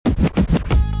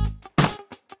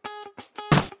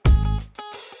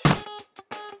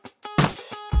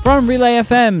From Relay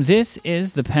FM, this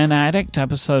is The Pen Addict,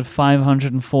 episode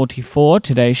 544.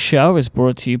 Today's show is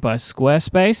brought to you by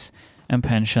Squarespace and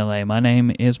Pen Chalet. My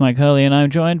name is Mike Hurley, and I'm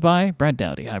joined by Brad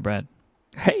Dowdy. Hi, Brad.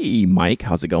 Hey, Mike.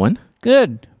 How's it going?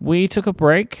 Good. We took a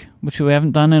break, which we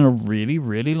haven't done in a really,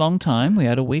 really long time. We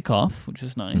had a week off, which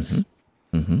is nice.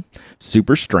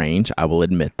 Super strange, I will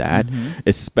admit that,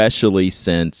 especially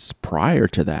since prior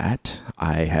to that,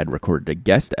 I had recorded a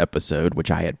guest episode,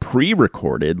 which I had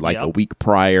pre-recorded like a week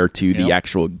prior to the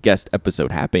actual guest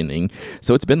episode happening.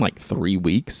 So it's been like 3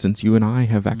 weeks since you and I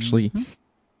have actually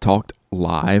talked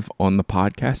live on the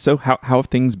podcast. So how have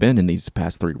things been in these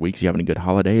past 3 weeks? You having any good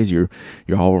holidays? You're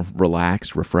all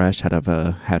relaxed, refreshed, had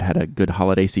a good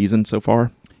holiday season so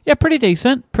far? Yeah, pretty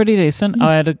decent.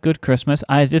 I had a good Christmas.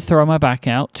 I did throw my back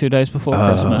out 2 days before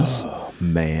Christmas. Oh,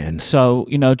 man. So,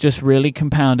 just really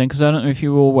compounding, because I don't know if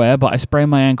you were aware, but I sprained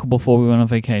my ankle before we went on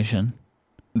vacation.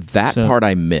 That part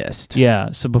I missed. Yeah,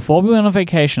 so before we went on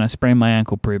vacation, I sprained my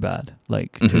ankle pretty bad,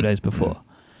 2 days before.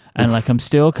 And I'm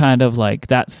still kind of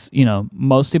that's,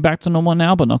 mostly back to normal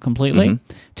now, but not completely.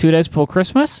 2 days before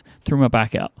Christmas, threw my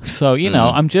back out. So,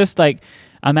 I'm just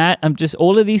I'm just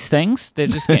all of these things, they're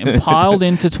just getting piled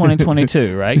into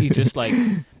 2022, right? You just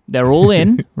they're all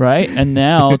in, right? And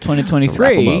now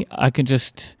 2023, I can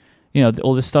just,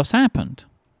 all this stuff's happened.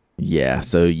 Yeah,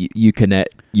 so you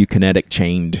kinetic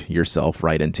chained yourself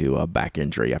right into a back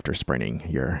injury after spraining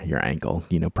your ankle,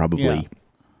 probably.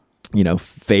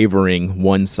 Favoring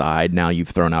one side. Now you've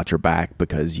thrown out your back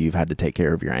because you've had to take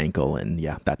care of your ankle, and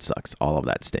that sucks. All of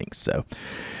that stinks. So,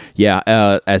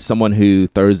 as someone who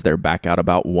throws their back out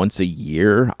about once a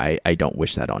year, I don't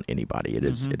wish that on anybody. It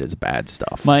is bad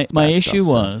stuff. My issue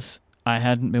was I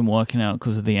hadn't been working out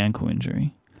because of the ankle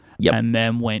injury. Yep. And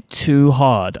then went too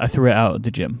hard. I threw it out at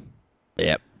the gym.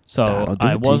 Yep. So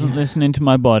I wasn't listening to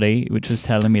my body, which was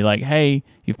telling me hey,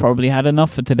 you've probably had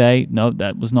enough for today. No,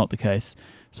 that was not the case.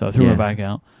 So I threw her back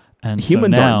out. And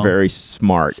humans so now, aren't very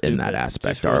smart in that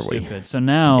aspect, are we? Stupid. So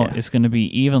now it's going to be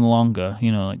even longer,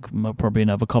 probably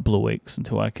another couple of weeks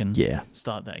until I can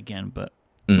start that again. But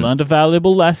learned a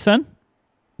valuable lesson.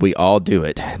 We all do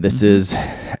it. This is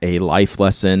a life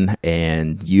lesson,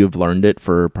 and you've learned it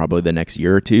for probably the next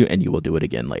year or two, and you will do it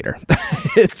again later.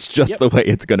 It's just the way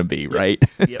it's going to be, right?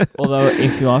 Yep. Although,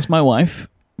 if you ask my wife,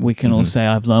 we can all say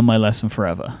I've learned my lesson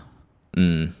forever.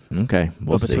 Okay,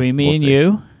 but between me and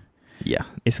you,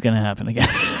 it's going to happen again.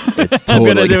 It's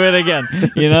totally I'm going to do it again.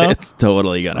 It's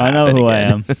totally going to happen. I know who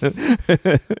again. I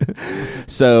am.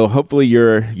 So hopefully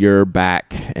you're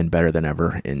back and better than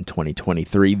ever in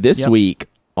 2023. This week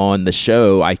on the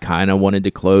show, I kind of wanted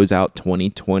to close out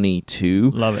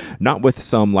 2022. Love it. Not with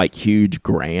some huge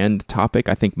grand topic.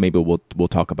 I think maybe we'll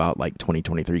talk about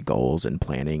 2023 goals and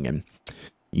planning and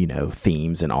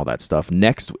themes and all that stuff in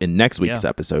next week's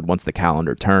episode once the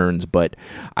calendar turns. But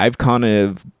I've kind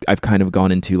of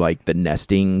gone into the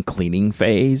nesting cleaning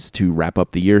phase to wrap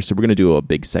up the year. So we're going to do a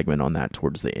big segment on that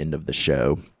towards the end of the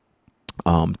show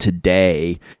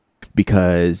today,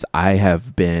 because I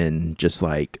have been just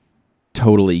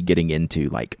totally getting into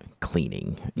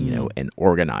cleaning, and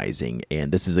organizing,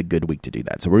 and this is a good week to do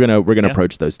that. So we're gonna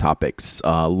approach those topics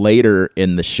later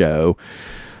in the show.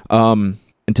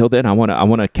 Until then, I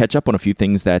want to catch up on a few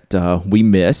things that we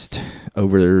missed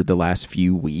over the last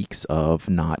few weeks of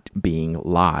not being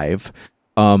live.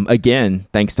 Again,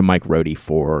 thanks to Mike Rohde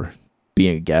for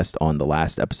being a guest on the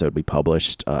last episode we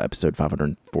published, episode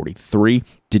 543.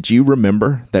 Did you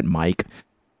remember that Mike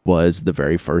was the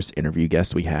very first interview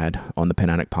guest we had on the Pen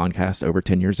Addict podcast over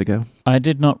 10 years ago? I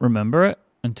did not remember it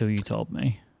until you told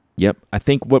me. Yep. I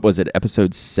think, what was it,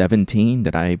 episode 17?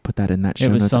 Did I put that in that show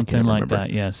notes? It was something like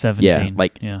that, 17.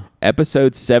 Yeah,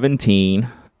 episode 17,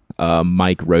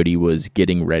 Mike Rohde was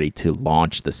getting ready to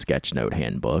launch the Sketchnote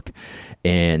Handbook.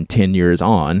 And 10 years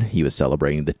on, he was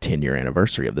celebrating the 10-year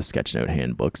anniversary of the Sketchnote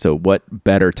Handbook. So what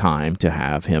better time to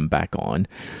have him back on,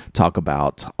 talk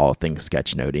about all things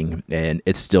sketchnoting. And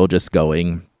it's still just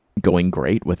going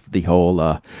great with the whole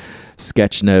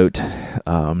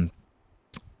Sketchnote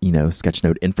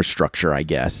Sketchnote infrastructure, I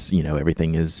guess.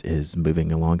 Everything is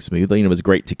moving along smoothly, and it was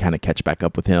great to kind of catch back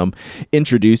up with him,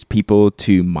 introduce people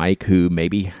to Mike who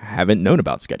maybe haven't known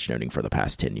about sketchnoting for the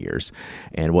past 10 years,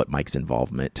 and what Mike's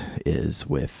involvement is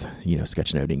with,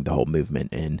 sketchnoting, the whole movement,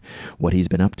 and what he's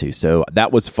been up to. So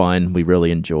that was fun. We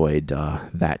really enjoyed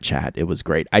that chat. It was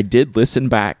great. I did listen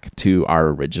back to our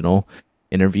original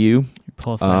interview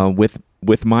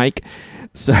with Mike.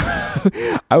 So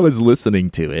I was listening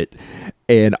to it,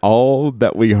 and all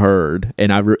that we heard, and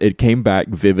it came back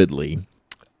vividly.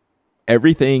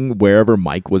 everything wherever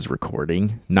Mike was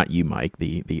recording, not you, Mike,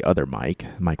 the other Mike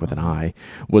with an I,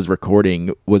 was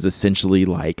recording was essentially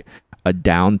like a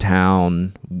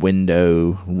downtown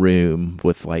window room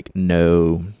with like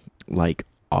no like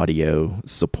audio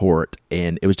support,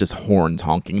 and it was just horns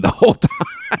honking the whole time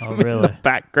in the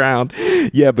background.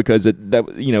 Yeah, because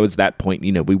it's that point,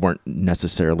 we weren't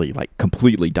necessarily like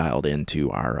completely dialed into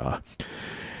our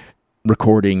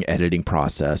recording editing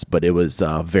process, but it was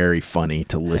very funny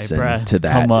to listen to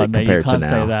that. Come on, compared man, you can't to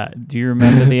now. say that. Do you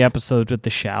remember the episode with the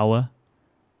shower?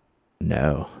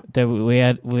 No.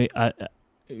 I'm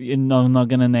not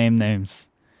gonna name names.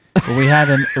 But we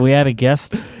had a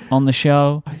guest on the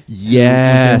show.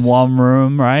 Yes. It was in one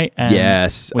room, right? And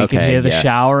yes. we could hear the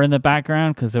shower in the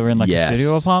background because they were in like a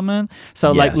studio apartment.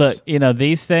 So like, look,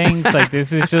 these things, like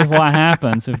this is just what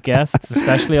happens with guests,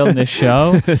 especially on this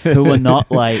show, who are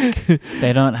not like,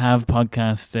 they don't have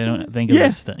podcasts. They don't think of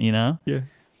this stuff, Yeah.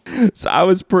 So I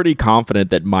was pretty confident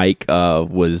that Mike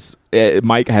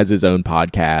Mike has his own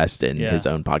podcast and his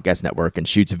own podcast network and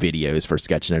shoots videos for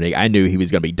Sketchnoting. I knew he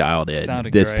was going to be dialed in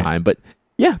this time, but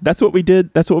yeah, that's what we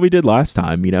did. That's what we did last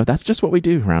time. That's just what we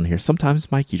do around here.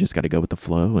 Sometimes, Mike, you just got to go with the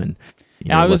flow and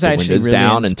I was let the actually windows really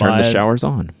down and turn the showers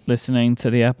on. Listening to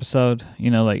the episode,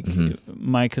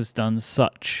 Mike has done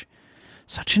such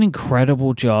an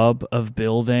incredible job of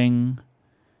building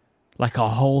like a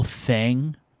whole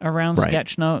thing around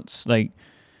sketch notes. Like,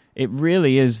 it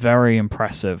really is very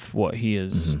impressive what he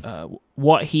is,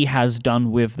 what he has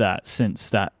done with that since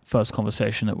that first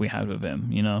conversation that we had with him.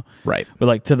 Right. But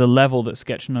like to the level that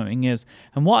sketchnoting is,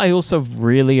 and what I also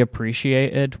really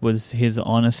appreciated was his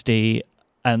honesty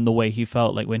and the way he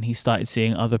felt like when he started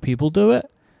seeing other people do it,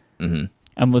 and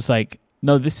was like,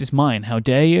 "No, this is mine. How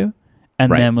dare you?"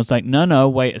 And then was like, "No,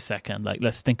 wait a second. Like,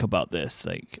 let's think about this."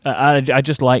 Like, I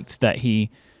just liked that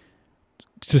he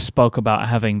just spoke about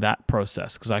having that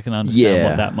process, because I can understand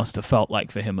what that must have felt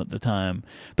like for him at the time.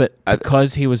 But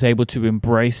because he was able to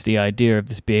embrace the idea of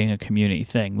this being a community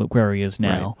thing, look where he is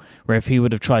now. Where if he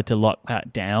would have tried to lock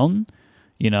that down,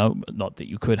 not that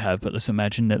you could have, but let's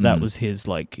imagine that was his,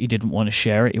 like, he didn't want to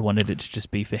share it. He wanted it to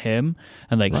just be for him.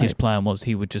 And like his plan was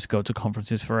he would just go to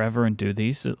conferences forever and do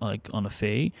these like on a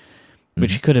fee,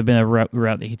 which could have been a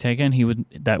route that he'd taken.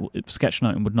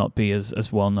 Sketchnoting would not be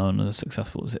as well known and as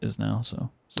successful as it is now. So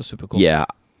it's super cool. Yeah,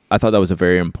 I thought that was a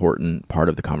very important part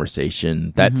of the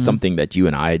conversation. That's something that you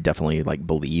and I definitely like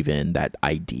believe in, that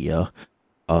idea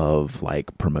of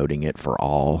like promoting it for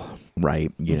all,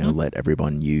 right? Let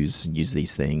everyone use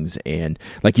these things, and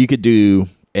like you could do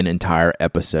an entire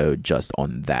episode just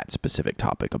on that specific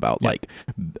topic about like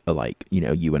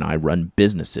you and I run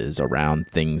businesses around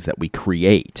things that we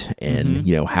create, and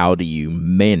how do you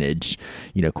manage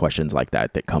questions like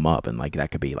that come up, and like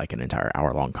that could be like an entire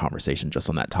hour-long conversation just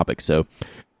on that topic. So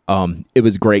it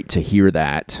was great to hear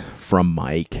that from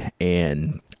Mike,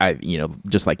 and I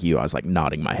just like you, I was like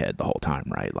nodding my head the whole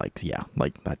time, right? Like, yeah,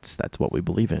 like that's what we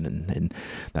believe in, and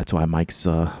that's why Mike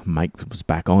was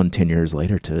back on 10 years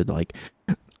later to like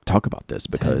talk about this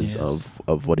because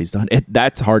of what he's done.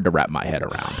 That's hard to wrap my head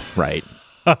around, right?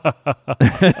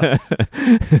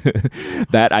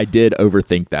 That I did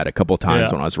overthink that a couple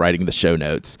times when I was writing the show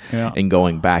notes and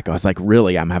going back. I was like,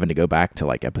 really, I'm having to go back to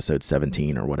like episode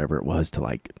 17 or whatever it was to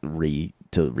like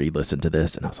re-listen to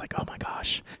this, and I was like, oh my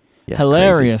gosh. Yeah,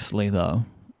 hilariously though,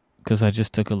 because I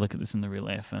just took a look at this in the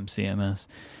Relay FM CMS,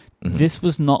 this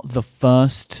was not the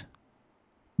first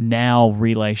now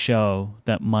Relay show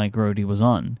that Mike Rohde was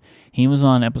on. He was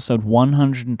on episode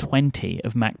 120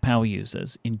 of Mac Power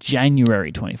Users in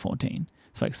January 2014.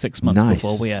 It's like 6 months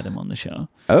before we had him on the show.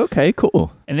 Okay,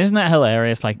 cool. And isn't that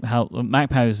hilarious? Like how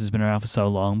Mac Power Users has been around for so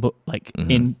long, but like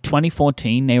in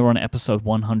 2014 they were on episode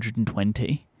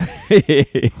 120.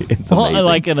 It's amazing.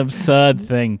 Like an absurd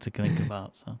thing to think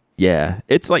about. So yeah,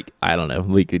 it's like, I don't know,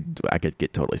 I could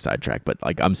get totally sidetracked, but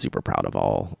like I'm super proud of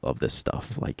all of this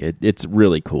stuff. Like it's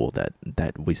really cool that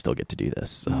we still get to do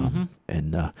this.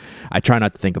 And I try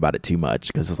not to think about it too much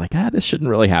because it's like, this shouldn't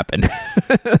really happen.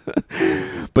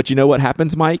 But you know what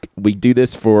happens, Mike? We do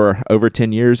this for over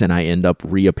 10 years and I end up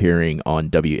reappearing on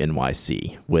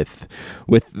WNYC with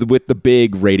the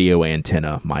big radio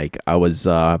antenna, Mike. I was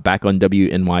back on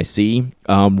WNYC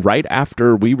right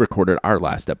after we recorded our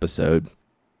last episode.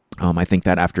 I think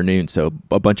that afternoon. So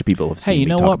a bunch of people have seen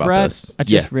me talk about this. I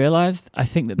just realized, I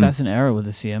think that's an error with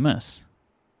the CMS.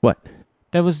 What?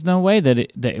 There was no way that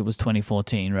it was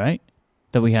 2014, right?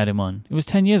 That we had him on. It was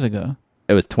 10 years ago.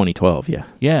 It was 2012, yeah.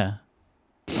 Yeah.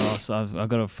 Oh, so I've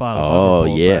got to file a bug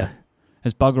report. Yeah.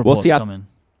 His bug report's coming.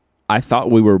 I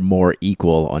thought we were more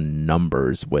equal on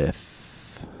numbers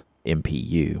with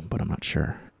MPU, but I'm not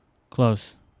sure.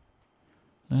 Close.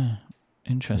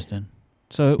 Interesting.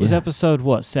 So it was episode,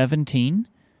 what, 17?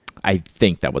 I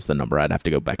think that was the number. I'd have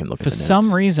to go back and look at the notes. For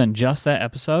some reason, just that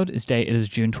episode is dated as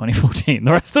June 2014.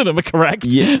 The rest of them are correct.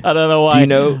 Yeah. I don't know why. Do you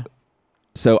know?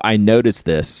 So I noticed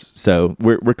this. So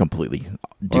we're completely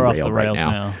derailed off the rails right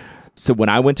now. So when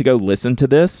I went to go listen to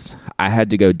this, I had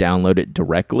to go download it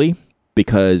directly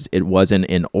because it wasn't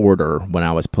in order when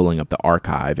I was pulling up the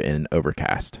archive in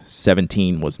Overcast.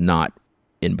 17 was not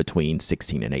in between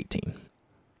 16 and 18.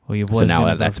 Well, your boy's so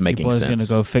now that's making sense. Your boy's going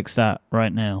to go fix that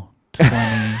right now.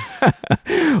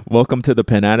 20. Welcome to the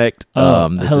Pen Addict.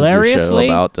 This hilariously, is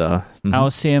your show about our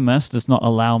CMS does not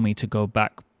allow me to go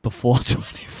back before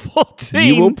 2014.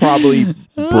 You will probably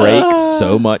break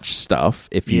so much stuff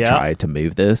if you try to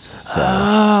move this. So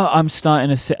I'm starting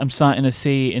to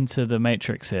see into the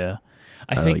matrix here.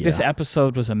 I think this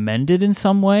episode was amended in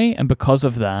some way, and because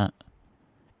of that,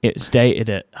 it's dated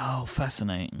it. Oh,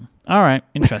 fascinating. All right,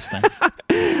 interesting.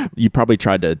 You probably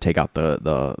tried to take out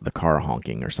the car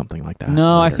honking or something like that.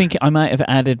 No, later. I think I might have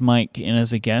added Mike in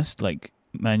as a guest, like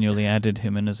manually added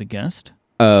him in as a guest.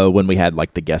 When we had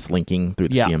like the guest linking through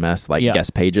the CMS, like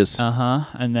guest pages.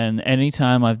 And then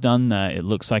anytime I've done that, it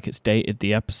looks like it's dated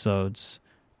the episodes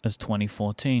as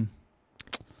 2014.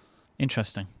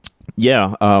 Interesting.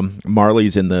 Yeah,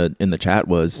 Marley's in the chat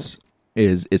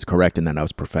is correct in that I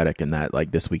was prophetic in that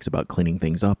like this week's about cleaning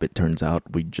things up. It turns out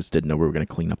we just didn't know we were going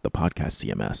to clean up the podcast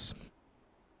CMS.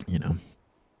 You know.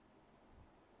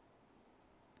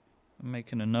 I'm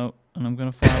making a note and I'm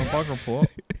going to file a bug report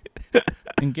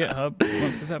in GitHub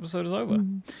once this episode is over.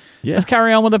 Yeah. Let's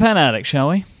carry on with the Pen Addict, shall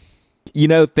we? You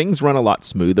know, things run a lot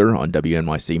smoother on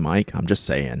WNYC, Mike. I'm just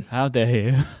saying. How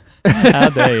dare you? How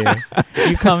dare you?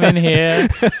 You come in here,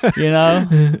 you know.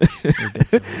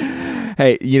 Ridiculous.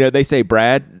 Hey, you know, they say,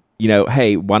 Brad, you know,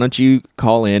 hey, why don't you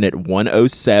call in at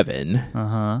 107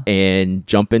 and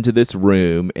jump into this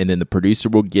room, and then the producer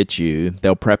will get you.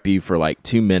 They'll prep you for like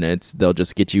 2 minutes. They'll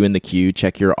just get you in the queue,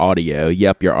 check your audio.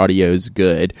 Yep, your audio's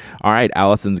good. All right,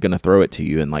 Allison's going to throw it to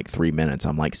you in like 3 minutes.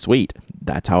 I'm like, sweet.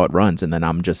 That's how it runs. And then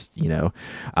I'm just, you know,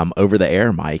 I'm over the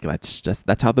air, Mike.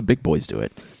 That's how the big boys do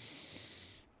it.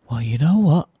 Well, you know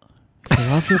what? If you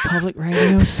love your public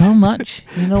radio so much,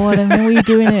 you know what I mean? What are you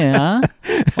doing here, huh?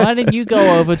 Why didn't you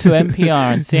go over to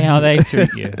NPR and see how they treat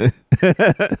you?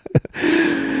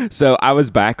 So I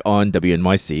was back on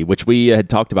WNYC, which we had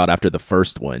talked about after the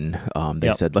first one.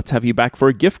 They said, let's have you back for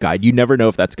a gift guide. You never know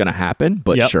if that's going to happen,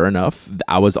 but sure enough,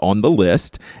 I was on the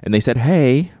list. And they said,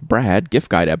 hey, Brad, gift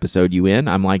guide episode, you in?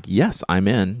 I'm like, yes, I'm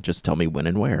in. Just tell me when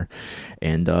and where.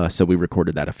 And so we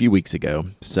recorded that a few weeks ago.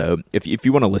 So if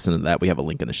you want to listen to that, we have a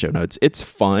link in the show notes. It's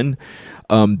fun.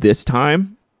 This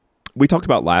time, we talked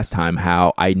about last time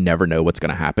how I never know what's going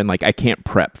to happen. Like, I can't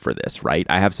prep for this, right?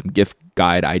 I have some gift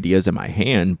guide ideas in my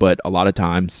hand, but a lot of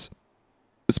times,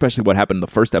 especially what happened in the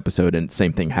first episode, and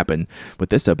same thing happened with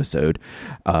this episode,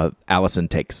 Allison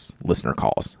takes listener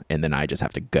calls, and then I just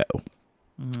have to go.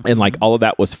 Mm-hmm. And like all of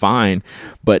that was fine,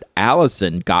 but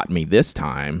Allison got me this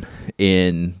time.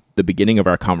 In the beginning of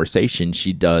our conversation,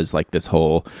 she does like this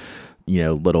whole, you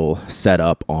know, little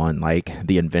setup on like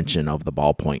the invention of the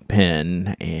ballpoint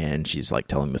pen, and she's like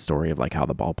telling the story of like how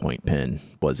the ballpoint pen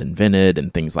was invented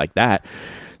and things like that.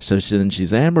 So then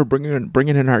she's and we're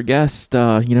bringing in our guest,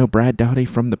 you know, Brad Dowdy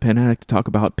from the Pen Addict to talk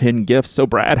about pen gifts. So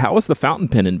Brad, how was the fountain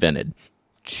pen invented?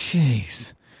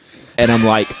 Jeez. And I'm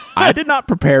like, I did not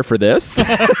prepare for this.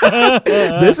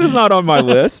 This is not on my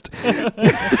list. Was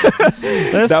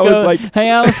like, hey,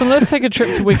 Allison, let's take a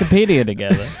trip to Wikipedia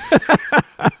together.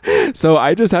 So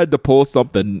I just had to pull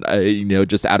something, you know,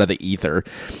 just out of the ether,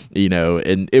 you know,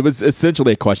 and it was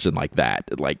essentially a question like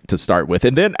that, like to start with.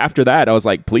 And then after that, I was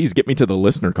like, please get me to the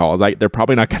listener calls. They're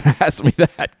probably not going to ask me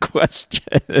that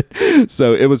question.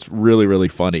 So it was really, really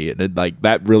funny. And it, like,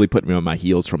 that really put me on my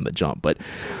heels from the jump. But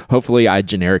hopefully I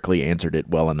generically answered it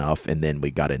well enough. And then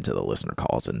we got into the listener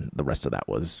calls, and the rest of that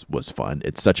was fun.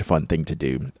 It's such a fun thing to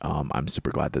do. I'm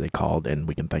super glad that they called, and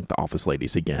we can thank the office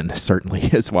ladies again. Certainly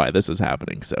is why this is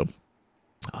happening. So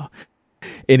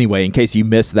anyway, in case you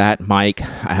missed that, Mike,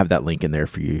 I have that link in there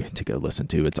for you to go listen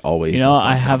to. It's always, you know,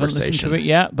 I haven't listened to it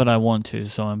yet, but I want to.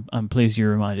 So I'm pleased you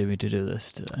reminded me to do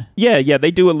this today. Yeah.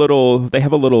 They have a little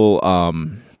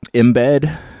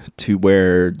embed to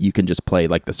where you can just play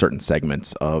like the certain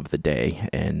segments of the day,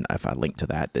 and if I link to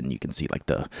that, then you can see like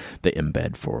the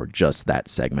embed for just that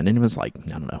segment, and it was like, I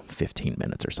don't know, 15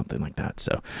 minutes or something like that.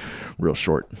 So real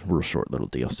short little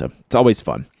deal. So it's always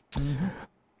fun. Mm-hmm.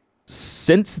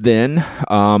 Since then,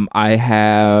 I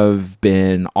have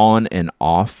been on and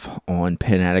off on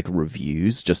Pen Addict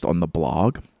reviews, just on the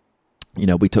blog. You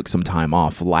know, we took some time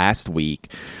off. Last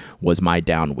week, was my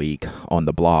down week on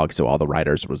the blog. So all the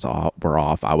writers were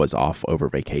off. I was off over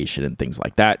vacation and things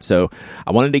like that. So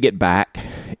I wanted to get back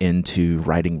into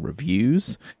writing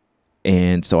reviews.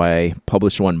 And so I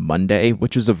published one Monday,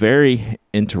 which was a very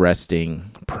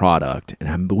interesting product.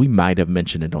 And we might have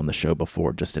mentioned it on the show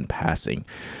before, just in passing.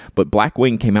 But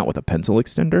Blackwing came out with a pencil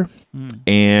extender.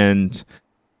 And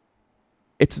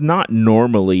it's not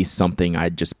normally something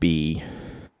I'd just be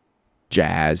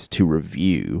jazzed to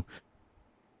review.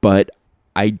 But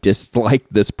I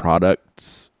disliked this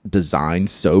product's design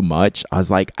so much. I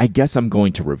was like, I guess I'm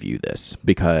going to review this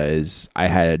because I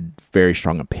had very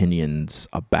strong opinions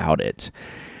about it.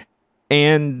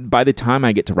 And by the time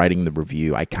I get to writing the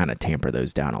review, I kind of tamper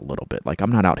those down a little bit. Like,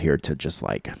 I'm not out here to just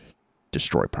like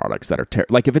destroy products that are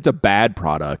like, if it's a bad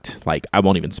product, like I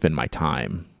won't even spend my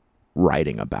time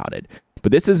writing about it.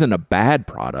 But this isn't a bad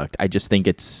product. I just think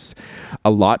it's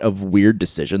a lot of weird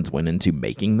decisions went into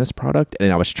making this product.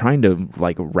 And I was trying to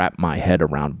like wrap my head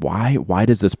around why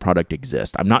does this product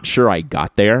exist? I'm not sure I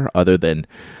got there, other than,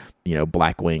 you know,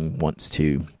 Blackwing wants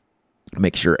to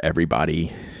make sure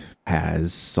everybody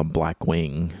has some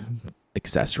Blackwing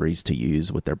accessories to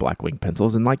use with their Blackwing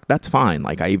pencils, and like that's fine.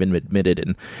 Like I even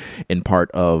admitted in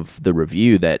part of the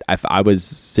review that if I was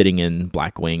sitting in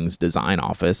Blackwing's design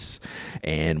office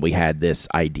and we had this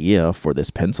idea for this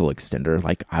pencil extender,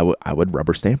 like I would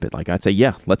rubber stamp it. Like I'd say,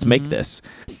 yeah, let's make this.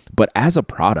 But as a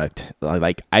product,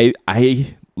 like I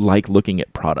like looking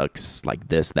at products like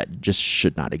this that just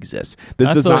should not exist. This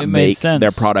does not make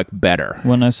their product better.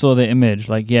 When I saw the image,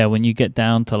 like, yeah, when you get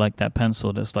down to like that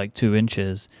pencil that's like 2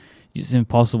 inches, it's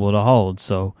impossible to hold.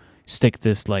 So stick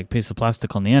this like piece of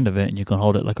plastic on the end of it and you can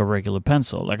hold it like a regular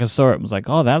pencil. Like I saw it and was like,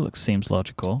 oh, that seems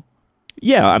logical.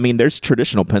 Yeah, I mean, there's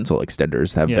traditional pencil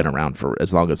extenders that have been around for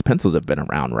as long as pencils have been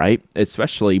around, right?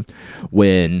 Especially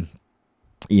when,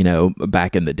 you know,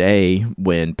 back in the day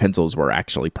when pencils were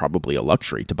actually probably a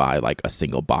luxury to buy like a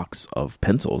single box of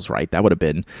pencils, right? That would have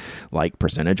been like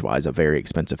percentage-wise a very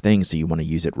expensive thing. So you want to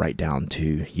use it right down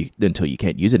to until you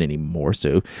can't use it anymore.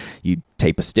 So you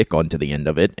tape a stick onto the end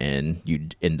of it and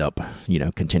you'd end up, you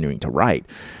know, continuing to write.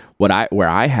 Where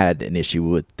I had an issue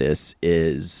with this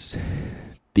is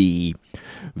the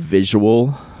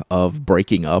visual of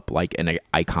breaking up like an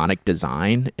iconic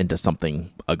design into something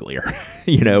uglier.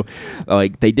 You know,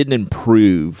 like they didn't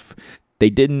improve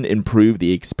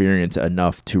the experience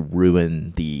enough to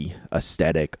ruin the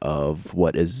aesthetic of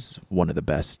what is one of the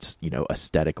best, you know,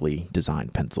 aesthetically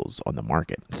designed pencils on the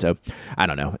market. So I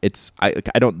don't know.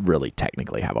 I don't really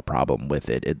technically have a problem with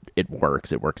it. It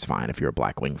works. It works fine. If you're a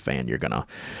Blackwing fan, you're gonna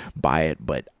buy it,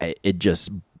 but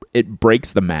it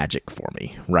breaks the magic for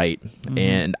me, right?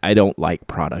 And I don't like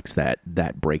products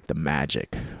that break the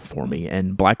magic for me.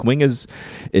 And Blackwing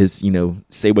is, you know,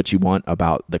 say what you want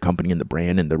about the company and the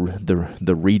brand and the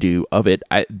redo of it.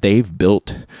 They've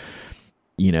built,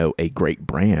 you know, a great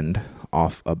brand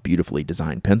off a beautifully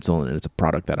designed pencil, and it's a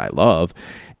product that I love.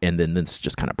 And then this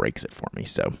just kind of breaks it for me.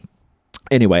 So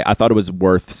anyway, I thought it was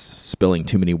worth spilling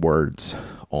too many words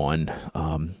on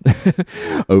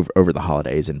over the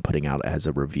holidays and putting out as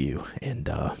a review. And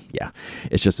yeah,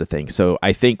 it's just a thing. So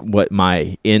I think what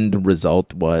my end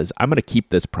result was, I'm going to keep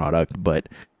this product, but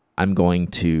I'm going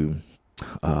to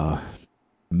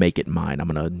make it mine. I'm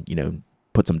going to, you know,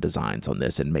 put some designs on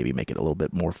this and maybe make it a little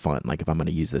bit more fun. Like if I'm going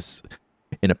to use this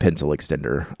in a pencil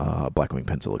extender, Blackwing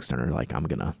pencil extender, like I'm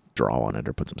going to draw on it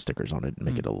or put some stickers on it and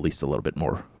make it at least a little bit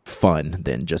more fun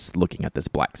than just looking at this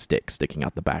black stick sticking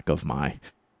out the back of my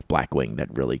Blackwing that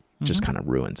really just kind of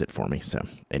ruins it for me. So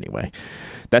anyway,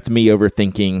 that's me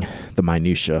overthinking the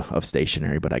minutia of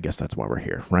stationery, but I guess that's why we're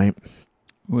here, right?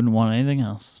 Wouldn't want anything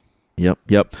else.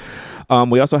 Yep.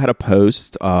 We also had a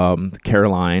post,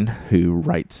 Caroline, who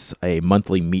writes a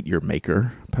monthly Meet Your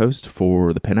Maker post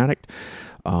for the Pen Addict,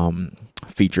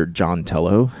 featured John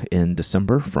Tello in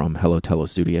December from Hello Tello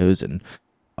Studios and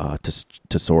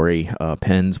Tesori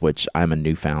pens, which I'm a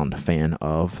newfound fan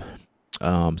of.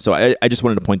 So I just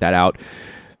wanted to point that out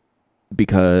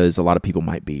because a lot of people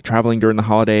might be traveling during the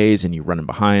holidays and you're running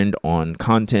behind on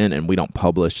content, and we don't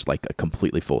publish like a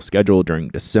completely full schedule during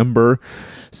December.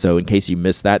 So in case you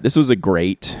missed that, this was a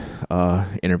great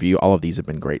interview. All of these have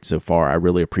been great so far. I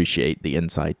really appreciate the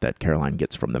insight that Caroline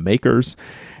gets from the makers.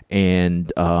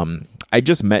 And I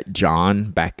just met John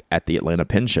back at the Atlanta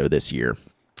Pen Show this year.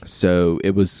 So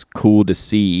it was cool to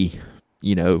see,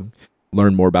 you know,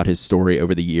 learn more about his story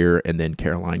over the year, and then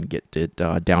Caroline get it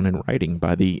down in writing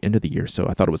by the end of the year. So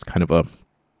I thought it was kind of a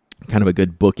kind of a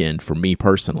good bookend for me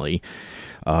personally.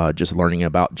 Just learning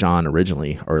about John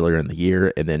originally earlier in the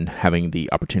year, and then having the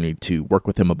opportunity to work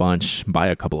with him a bunch, buy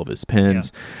a couple of his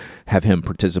pens, have him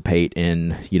participate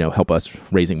in, help us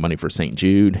raising money for St.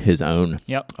 Jude, his own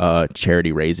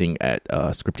charity raising at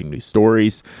Scripting New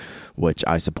Stories, which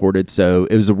I supported. So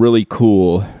it was a really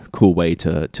cool way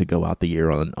to go out the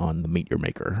year on the Meet Your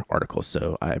Maker article.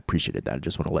 So I appreciated that. I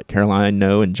just want to let Caroline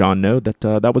know and John know that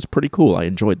that was pretty cool. I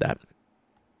enjoyed that.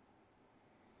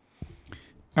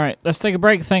 All right, let's take a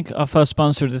break. Thank our first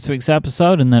sponsor of this week's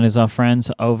episode, and that is our friends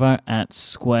over at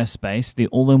Squarespace, the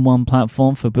all-in-one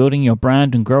platform for building your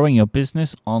brand and growing your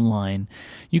business online.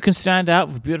 You can stand out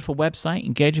with a beautiful website,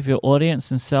 engage with your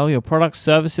audience, and sell your products,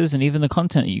 services, and even the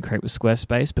content that you create with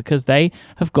Squarespace because they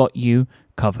have got you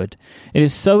covered. It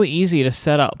is so easy to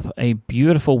set up a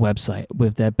beautiful website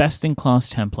with their best-in-class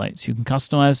templates. You can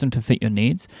customize them to fit your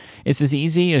needs. It's as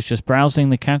easy as just browsing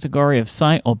the category of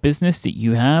site or business that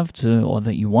you have or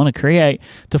that you want to create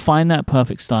to find that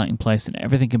perfect starting place, and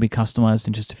everything can be customized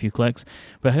in just a few clicks.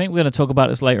 But I think we're going to talk about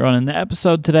this later on in the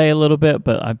episode today a little bit,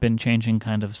 but I've been changing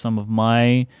kind of some of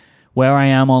where I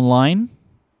am online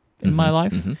in my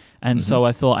life. And so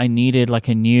I thought I needed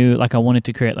I wanted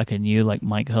to create a new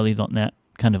MikeHurley.net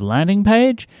kind of landing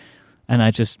page, and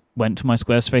I just went to my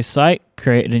Squarespace site,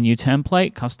 created a new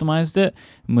template, customized it,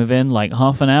 and within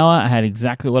half an hour I had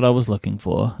exactly what I was looking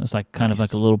for. It's kind of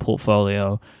like a little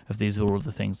portfolio of these are all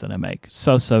the things that I make.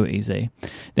 So easy.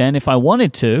 Then if I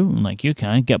wanted to, like you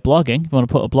can, get blogging. If you want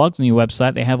to put a blog on your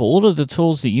website, they have all of the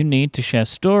tools that you need to share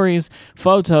stories,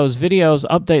 photos, videos,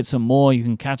 updates, and more. You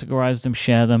can categorize them,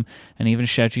 share them, and even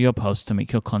schedule your posts to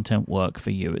make your content work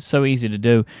for you. It's so easy to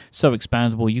do, so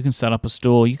expandable. You can set up a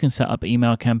store, you can set up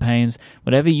email campaigns,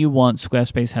 whatever you want,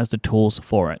 Squarespace has the tools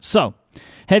for it. So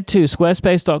head to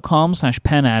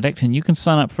squarespace.com/penaddict and you can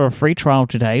sign up for a free trial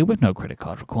today with no credit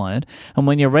card required. And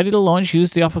when you're ready to launch,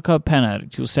 use the offer code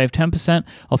penaddict. You'll save 10%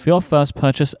 off your first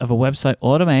purchase of a website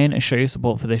or domain and show your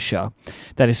support for this show.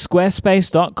 That is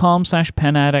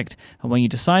squarespace.com/penaddict. And when you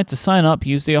decide to sign up,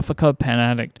 use the offer code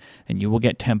penaddict and you will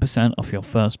get 10% off your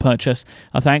first purchase.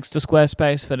 Our thanks to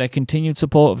Squarespace for their continued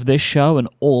support of this show and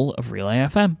all of Relay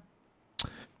FM.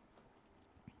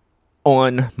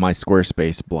 On my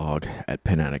Squarespace blog at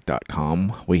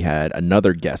penaddict.com, we had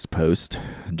another guest post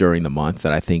during the month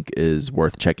that I think is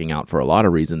worth checking out for a lot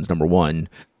of reasons. Number one,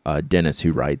 Dennis,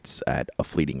 who writes at A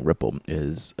Fleeting Ripple,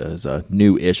 is a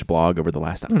new-ish blog over the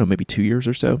last, maybe 2 years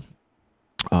or so.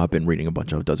 I've been reading a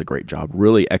bunch of it, does a great job.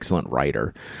 Really excellent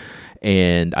writer.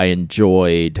 And I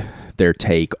enjoyed their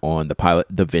take on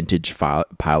the vintage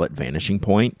pilot Vanishing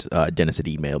Point. Dennis had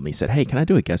emailed me, said, "Hey, can I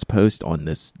do a guest post on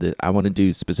this? I want to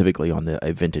do specifically on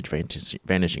a vintage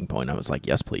Vanishing Point." I was like,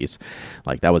 "Yes, please."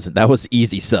 That was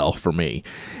easy sell for me,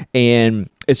 and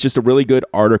it's just a really good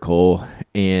article,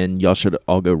 and y'all should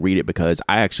all go read it because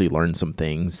I actually learned some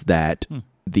things that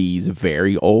these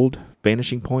very old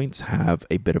Vanishing Points have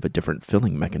a bit of a different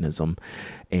filling mechanism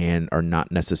and are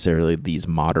not necessarily these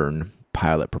modern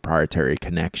pilot proprietary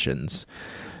connections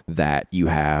that you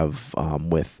have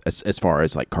with as far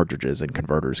as cartridges and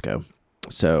converters go.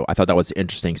 So I thought that was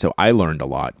interesting. So I learned a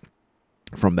lot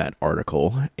from that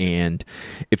article. And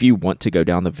if you want to go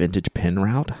down the vintage pen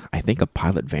route, I think a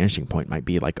pilot Vanishing Point might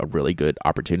be a really good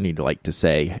opportunity to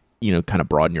say, kind of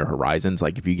broaden your horizons.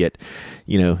 If you get,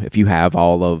 if you have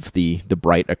all of the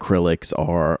bright acrylics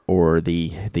or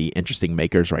the interesting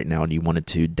makers right now, and you wanted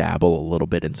to dabble a little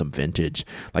bit in some vintage,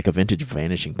 a vintage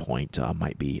Vanishing Point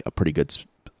might be a pretty good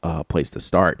place to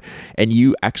start. And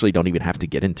you actually don't even have to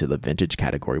get into the vintage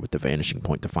category with the Vanishing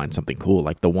Point to find something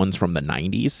cool. The ones from the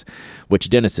 90s, which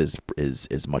Dennis is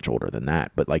much older than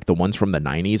that, but the ones from the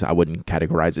 90s, I wouldn't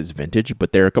categorize as vintage,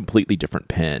 but they're a completely different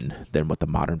pen than what the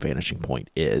modern Vanishing Point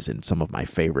is in some of my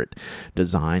favorite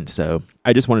designs. So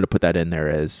I just wanted to put that in there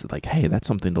as hey, that's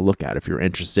something to look at if you're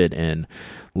interested in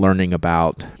learning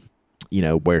about,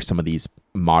 where some of these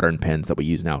modern pens that we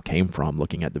use now came from.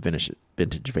 Looking at the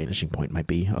vintage Vanishing Point might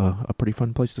be a pretty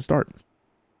fun place to start.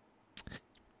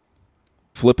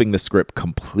 Flipping the script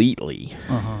completely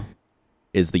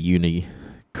is the Uni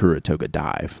Kuratoga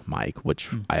Dive, Mike, which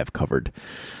I have covered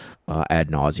ad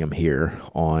nauseum here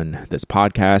on this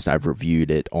podcast. I've reviewed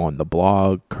it on the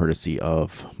blog, courtesy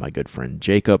of my good friend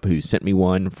Jacob, who sent me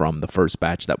one from the first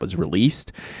batch that was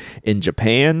released in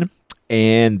Japan.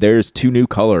 And there's 2 new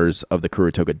colors of the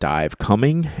Kuratoga Dive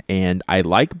coming, and I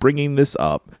like bringing this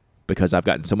up because I've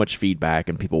gotten so much feedback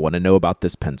and people want to know about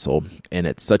this pencil, and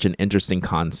it's such an interesting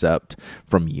concept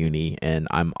from Uni, and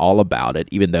I'm all about it,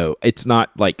 even though it's not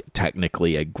like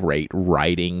technically a great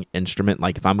writing instrument.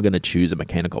 Like if I'm going to choose a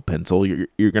mechanical pencil, you're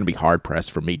going to be hard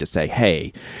pressed for me to say,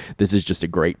 hey, this is just a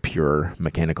great pure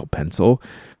mechanical pencil.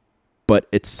 But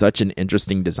it's such an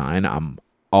interesting design. I'm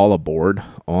all aboard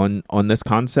on this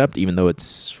concept, even though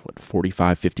it's $45,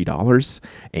 $50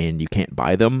 and you can't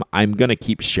buy them. I'm going to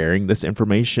keep sharing this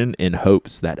information in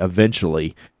hopes that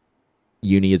eventually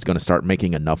Uni is going to start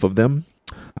making enough of them.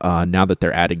 Now that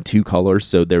they're adding 2 colors.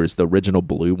 So there's the original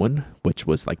blue one, which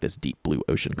was like this deep blue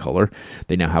ocean color.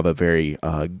 They now have a very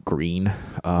green,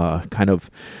 kind of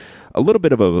a little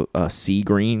bit of a sea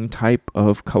green type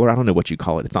of color. I don't know what you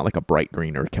call it. It's not like a bright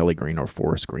green or a Kelly green or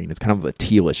forest green. It's kind of a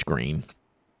tealish green.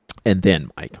 And then,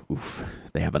 like,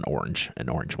 they have an orange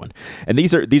one. And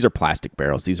these are plastic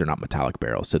barrels. These are not metallic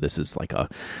barrels. So this is like a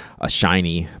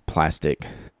shiny plastic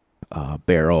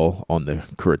barrel on the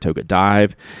Kuratoga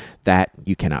Dive that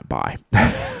you cannot buy.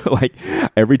 Like,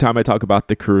 every time I talk about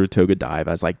the Kuratoga Dive,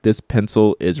 I was like, this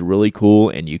pencil is really cool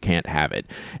and you can't have it.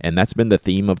 And that's been the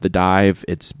theme of the dive.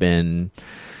 It's been...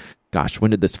 Gosh,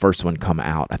 when did this first one come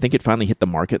out? I think it finally hit the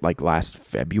market like last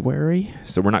February.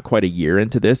 So we're not quite a year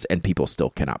into this and people still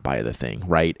cannot buy the thing,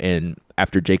 right? And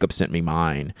after Jacob sent me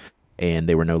mine and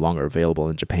they were no longer available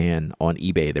in Japan on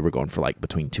eBay, they were going for like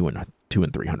between $200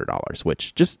 and $300,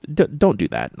 which just don't do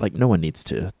that. Like no one needs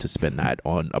to spend that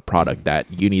on a product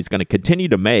that Uni is going to continue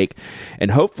to make.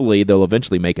 And hopefully they'll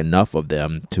eventually make enough of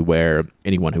them to where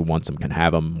anyone who wants them can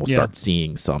have them. We'll start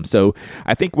seeing some. So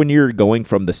I think when you're going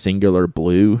from the singular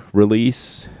blue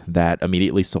release that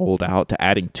immediately sold out to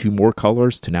adding 2 more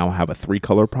colors to now have a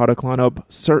 3-color product lineup,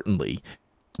 certainly,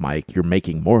 Mike, you're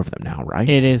making more of them now, right?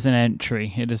 It is an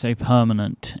entry. It is a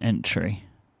permanent entry,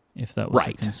 if that was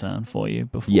a concern for you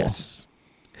before. Yes.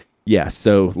 Yeah,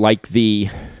 so like the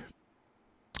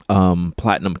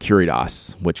Platinum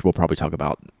Curidas, which we'll probably talk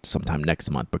about sometime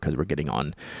next month because we're getting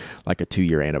on like a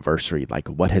 2-year anniversary. Like,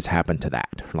 what has happened to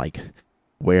that? Like,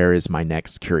 where is my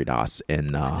next Curidas?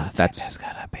 And that's... There's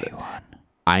gotta be one.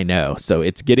 I know. So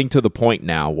it's getting to the point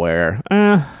now where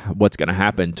what's going to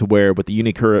happen to where with the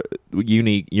Uni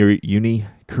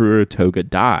Kuratoga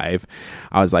Dive,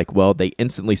 I was like, well, they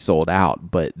instantly sold out,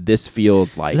 but this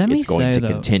feels like it's going to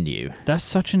continue. That's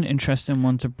such an interesting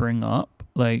one to bring up.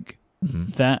 Like,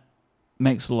 that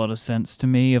makes a lot of sense to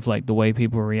me of like the way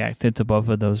people reacted to both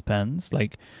of those pens.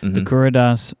 Like the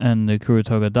Kuridas and the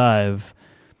Kuratoga Dive,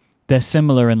 they're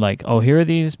similar in like, oh, here are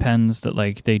these pens that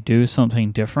like they do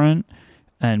something different.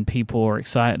 And people are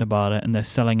excited about it, and they're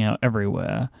selling out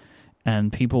everywhere.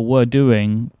 And people were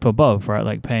doing for both, right?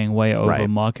 Like paying way over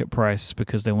market price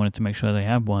because they wanted to make sure they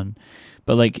had one.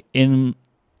 But like and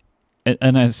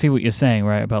I see what you're saying,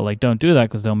 right? About like don't do that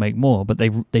because they'll make more. But they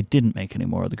didn't make any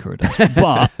more of the Kuridas.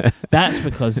 But that's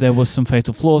because there was some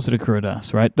fatal flaws to the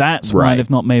Kuridas, right? That's why they've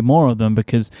not made more of them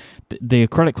because the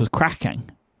acrylic was cracking,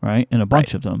 right? In a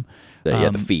bunch of them.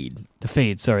 The feed. The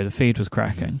feed was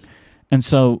cracking, and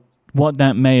so. What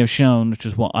that may have shown, which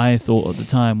is what I thought at the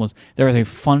time, was there is a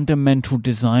fundamental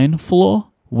design flaw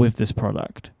with this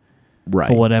product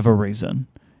for whatever reason.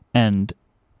 And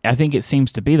I think it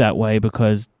seems to be that way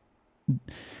because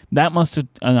that must have,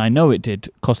 and I know it did,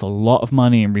 cost a lot of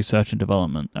money in research and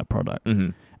development, that product.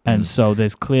 And so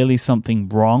there's clearly something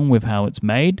wrong with how it's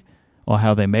made or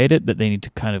how they made it that they need to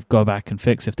kind of go back and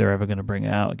fix if they're ever going to bring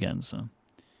it out again. So,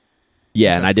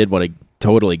 yeah, and I did want to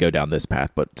totally go down this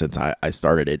path, but since I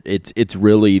started it, it's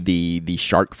really the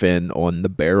shark fin on the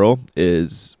barrel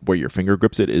is where your finger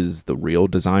grips it is the real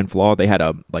design flaw. They had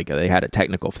a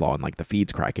technical flaw in like the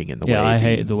feeds cracking in the way. Yeah, I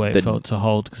hated the way it felt to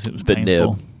hold because it was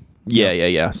painful. Nib.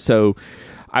 Yeah. So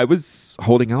I was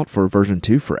holding out for version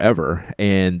 2 forever,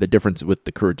 and the difference with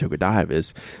the Kuratoga Dive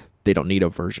is they don't need a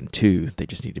version 2. They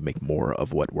just need to make more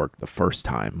of what worked the first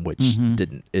time, which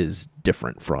is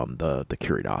different from the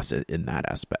Curidas in that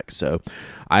aspect. So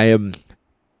I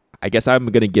guess I'm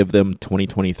going to give them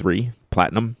 2023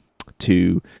 Platinum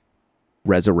to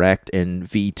resurrect and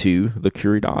V2 the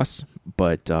Curidas.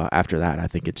 But after that, I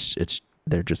think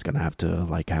they're just going to have to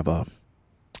like have a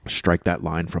strike that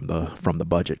line from the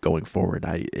budget going forward.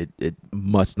 It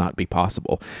must not be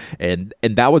possible, and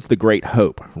that was the great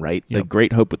hope, right? Yep. The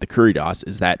great hope with the Curidas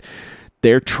is that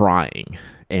they're trying,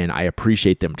 and I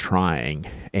appreciate them trying,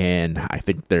 and I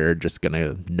think they're just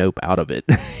gonna nope out of it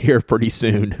here pretty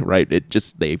soon, right?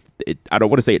 I don't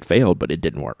want to say it failed, but it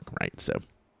didn't work, right? So,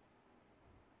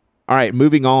 all right,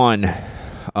 moving on.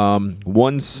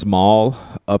 One small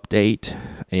update,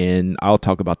 and I'll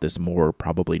talk about this more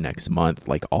probably next month,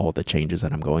 like all the changes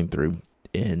that I'm going through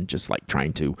in just like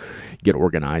trying to get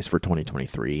organized for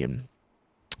 2023. And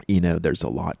there's a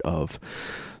lot of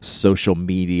social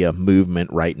media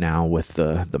movement right now with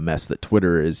the mess that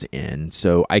Twitter is in.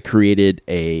 So I created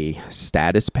a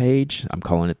status page. I'm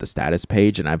calling it the status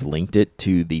page, and I've linked it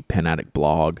to the Pen Addict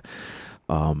blog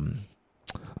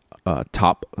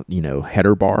top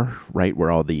header bar, right, where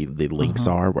all the links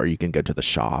are, where you can go to the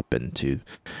shop and to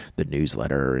the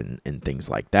newsletter and things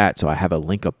like that. So I have a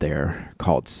link up there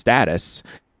called status.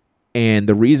 And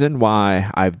the reason why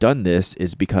I've done this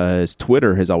is because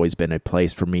Twitter has always been a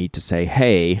place for me to say,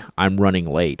 hey, I'm running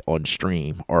late on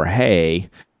stream, or hey,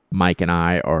 Mike and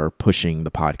I are pushing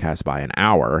the podcast by an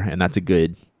hour. And that's a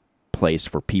good place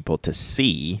for people to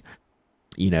see,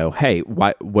 hey,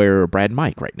 where are Brad and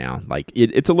Mike right now? Like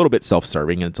it's a little bit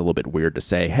self-serving, and it's a little bit weird to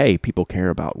say, hey, people care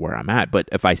about where I'm at. But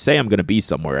if I say I'm going to be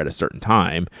somewhere at a certain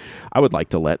time, I would like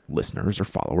to let listeners or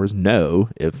followers know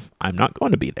if I'm not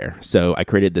going to be there. So I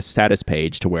created this status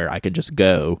page to where I can just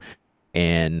go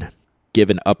and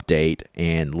give an update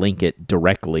and link it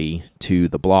directly to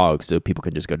the blog. So people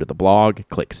can just go to the blog,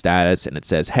 click status, and it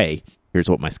says, hey, here's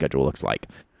what my schedule looks like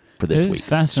for this week.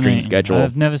 Fascinating. Stream schedule.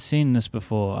 I've never seen this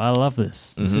before. I love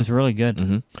this. This is really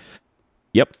good.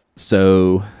 Yep.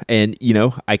 So, and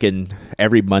I can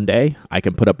every Monday I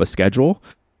can put up a schedule,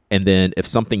 and then if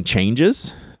something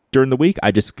changes during the week,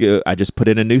 I just put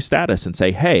in a new status and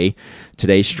say, hey,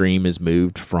 today's stream is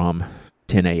moved from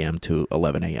 10 a.m. to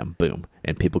 11 a.m. Boom.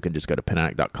 And people can just go to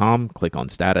penaddict.com, click on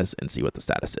status, and see what the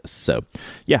status is. So,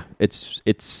 yeah,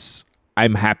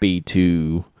 I'm happy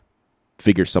to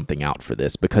figure something out for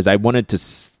this, because I wanted to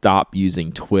stop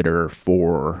using Twitter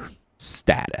for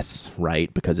status,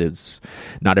 right? Because it's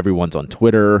not everyone's on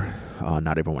Twitter,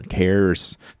 not everyone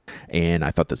cares, and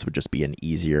I thought this would just be an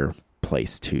easier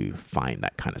place to find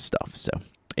that kind of stuff. So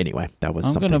anyway, that was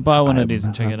something. I'm going to buy one of these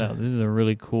and check it out. This is a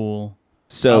really cool.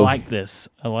 So I like this.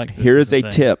 Here is a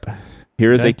tip.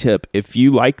 Here is a tip. If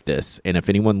you like this, and if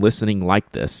anyone listening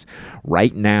like this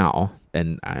right now,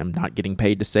 and I'm not getting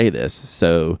paid to say this,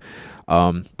 so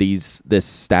this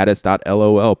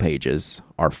status.lol pages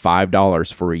are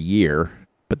 $5 for a year,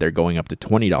 but they're going up to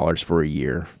 $20 for a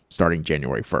year starting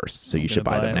January 1st. So you should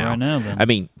buy them now. Right now then. I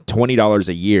mean, $20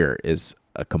 a year is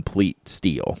a complete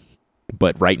steal,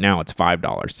 but right now it's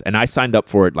 $5. And I signed up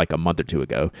for it like a month or two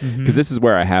ago, because this is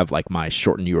where I have like my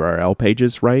shortened URL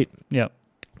pages, right? Yep.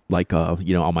 Like,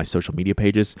 all my social media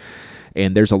pages.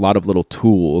 And there's a lot of little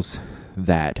tools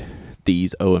that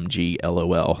these OMG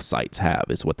LOL sites have,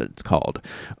 is what it's called,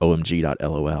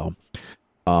 omg.lol.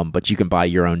 But you can buy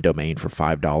your own domain for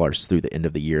 $5 through the end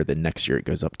of the year. Then next year it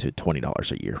goes up to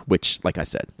 $20 a year, which, like I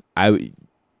said, I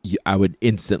would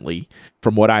instantly,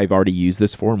 from what I've already used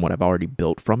this for and what I've already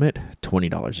built from it,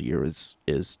 $20 a year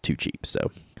is too cheap.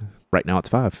 So right now it's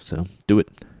 $5. So do it.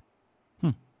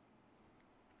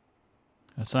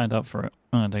 I signed up for it.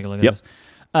 I'm going to take a look at this.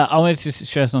 I wanted to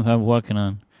share something I'm working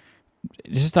on.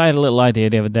 I had a little idea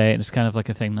the other day, and it's kind of like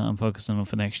a thing that I'm focusing on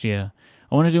for next year.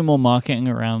 I want to do more marketing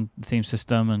around the theme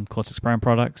system and Cortex Prime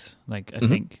products. Like, I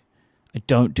think I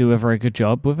don't do a very good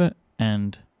job with it,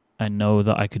 and I know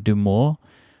that I could do more,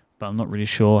 but I'm not really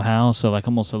sure how. So, like,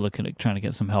 I'm also looking at trying to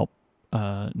get some help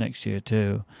next year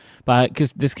too. But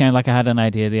because this kind of like, I had an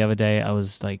idea the other day. I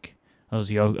was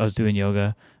doing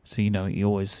yoga, so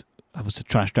I was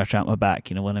trying to stretch out my back,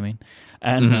 you know what I mean?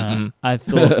 And I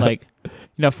thought, like,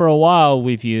 for a while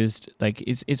we've used, like,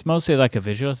 it's mostly like a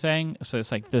visual thing. So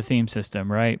it's like the theme system,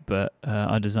 right? But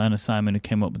our designer, Simon, who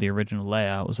came up with the original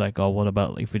layout, was like, oh, what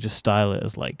about if we just style it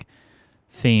as like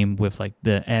theme with like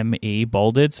the M-E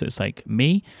bolded? So it's like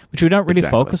me, which we don't really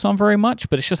focus on very much,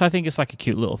 but it's just, I think it's like a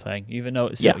cute little thing, even though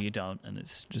it's so you don't. And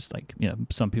it's just like,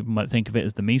 some people might think of it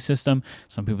as the me system.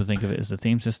 Some people think of it as the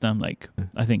theme system. Like,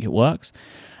 I think it works.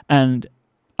 And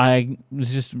I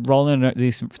was just rolling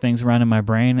these things around in my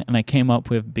brain, and I came up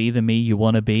with "Be the Me You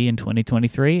Want to Be" in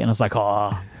 2023, and I was like,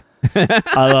 "Oh,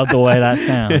 I love the way that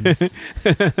sounds."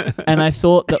 And I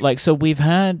thought that, like, so we've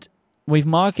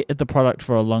marketed the product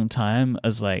for a long time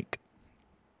as like,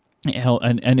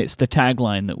 and it's the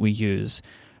tagline that we use,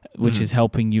 which is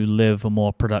helping you live a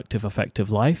more productive, effective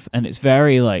life, and it's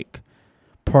very like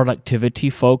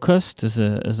productivity focused as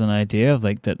an idea of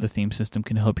like that the theme system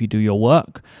can help you do your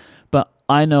work. But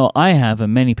I know I have,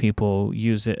 and many people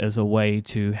use it as a way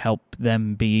to help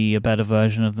them be a better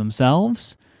version of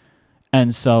themselves.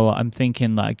 And so I'm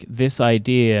thinking, like, this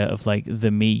idea of like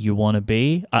the me you want to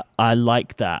be, I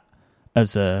like that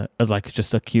as like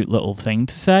just a cute little thing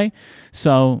to say.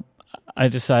 So I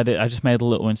decided, I just made a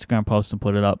little Instagram post and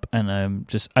put it up, and I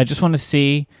just want to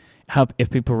see if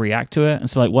people react to it. And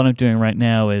so, like, what I'm doing right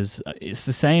now is it's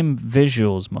the same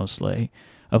visuals mostly.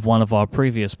 of one of our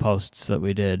previous posts that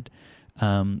we did,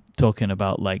 talking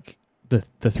about like the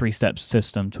 3-step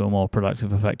system to a more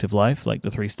productive, effective life. Like the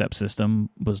 3-step system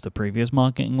was the previous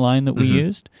marketing line that we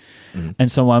used. Mm-hmm.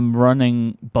 And so I'm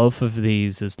running both of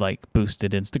these as like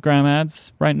boosted Instagram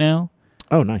ads right now.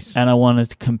 Oh, nice. And I wanted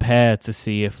to compare to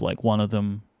see if like one of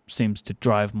them seems to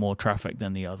drive more traffic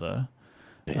than the other.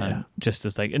 Yeah. Just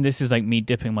as like, and this is like me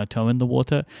dipping my toe in the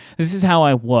water. This is how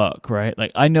I work, right?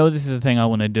 Like I know this is the thing I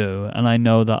want to do, and I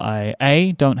know that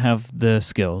I don't have the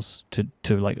skills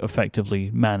to like effectively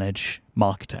manage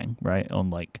marketing, right, on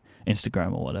like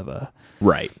Instagram or whatever.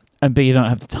 Right. And B, you don't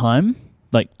have the time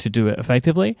like to do it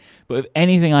effectively. But if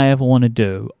anything I ever want to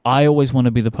do, I always want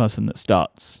to be the person that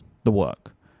starts the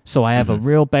work. So I have a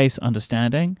real base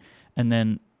understanding, and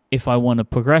then if I want to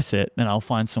progress it, then I'll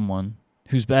find someone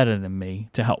who's better than me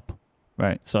to help,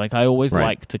 right? So like I always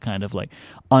like to kind of like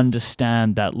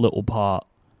understand that little part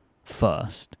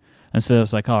first. And so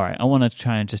it's like, all right, I want to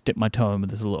try and just dip my toe in with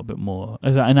this a little bit more.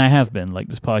 And I have been, like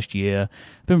this past year,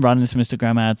 I've been running some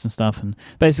Instagram ads and stuff, and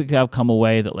basically I've come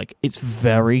away that like it's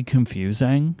very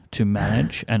confusing to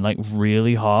manage and like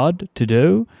really hard to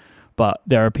do, but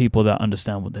there are people that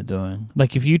understand what they're doing.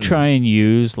 Like if you try and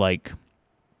use like,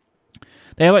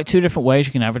 they have like 2 different ways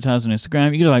you can advertise on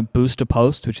Instagram. You can like boost a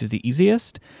post, which is the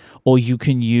easiest, or you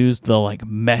can use the like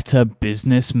Meta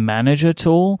Business Manager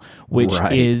tool, which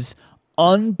is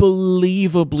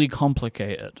unbelievably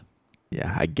complicated.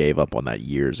 Yeah, I gave up on that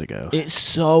years ago. It's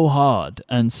so hard.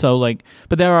 And so like,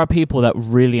 but there are people that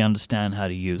really understand how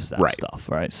to use that stuff,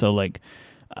 right? So like,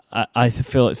 I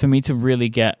feel like for me to really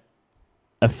get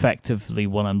effectively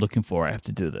what I'm looking for, I have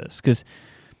to do this. Because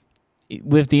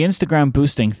with the Instagram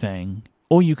boosting thing,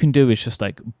 all you can do is just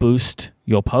like boost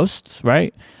your posts,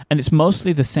 right? And it's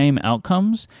mostly the same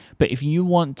outcomes. But if you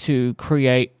want to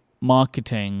create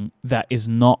marketing that is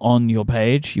not on your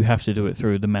page, you have to do it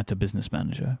through the Meta Business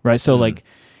Manager, right? So like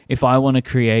if I want to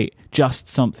create just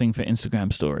something for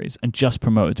Instagram stories and just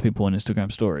promote it to people on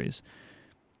Instagram stories,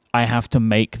 I have to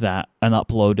make that and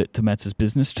upload it to Meta's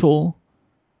business tool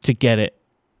to get it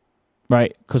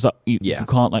right, because you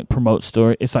can't like promote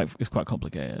story. It's quite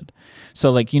complicated. So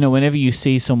like, you know, whenever you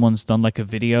see someone's done like a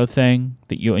video thing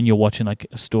that you're watching like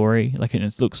a story, like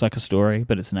it looks like a story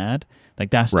but it's an ad, like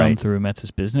that's done through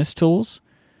Meta's business tools.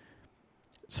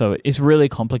 So it's really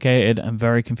complicated and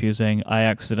very confusing. I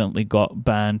accidentally got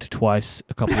banned twice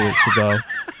a couple of weeks ago,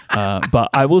 but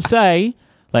I will say,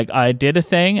 like, I did a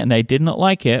thing and they did not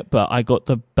like it, but I got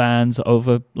the bans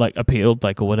appealed,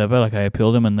 like, or whatever. Like, I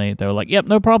appealed them and they were like, yep,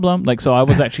 no problem. Like, so I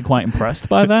was actually quite impressed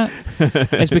by that.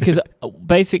 It's because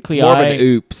basically it's more of an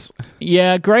oops.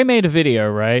 Yeah, Gray made a video,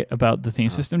 right, about the theme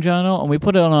system journal, and we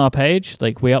put it on our page.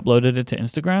 Like, we uploaded it to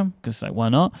Instagram because, like, why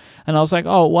not? And I was like,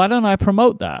 oh, why don't I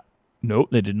promote that? Nope,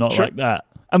 they did not like that.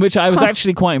 And which I was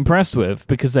actually quite impressed with,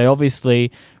 because they obviously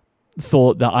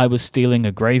thought that I was stealing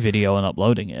a Gray video and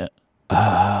uploading it.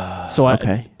 So I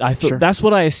thought that's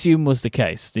what I assumed was the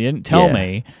case. They didn't tell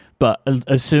me, but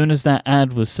as soon as that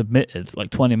ad was submitted, like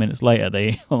 20 minutes later,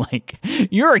 they were like,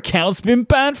 your account's been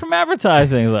banned from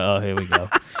advertising. Like, oh, here we go.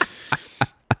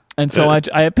 And so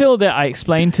I appealed it. I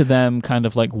explained to them kind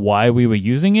of like why we were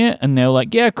using it, and they were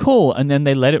like, yeah, cool. And then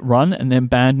they let it run and then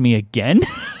banned me again.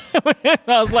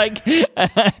 I was like, I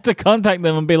had to contact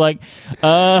them and be like,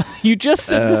 you just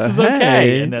said this is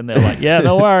okay. And then they're like, yeah,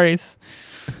 no worries.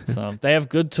 So they have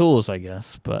good tools, I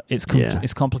guess, but it's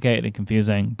complicated and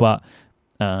confusing. But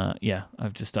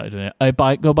I've just started doing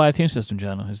it. Go buy a theme system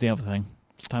journal is the other thing.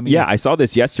 It's time I saw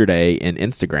this yesterday in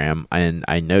Instagram and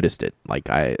I noticed it. Like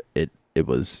it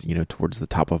was, you know, towards the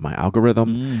top of my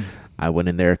algorithm. I went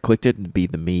in there, clicked it, and be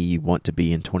the me you want to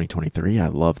be in 2023. I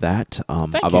love that.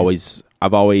 I've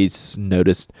always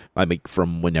noticed, I mean,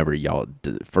 from whenever y'all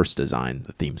first designed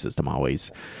the theme system,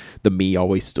 the me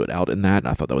always stood out in that. And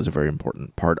I thought that was a very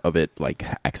important part of it, like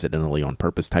accidentally on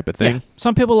purpose type of thing. Yeah.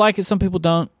 Some people like it, some people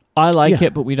don't. I like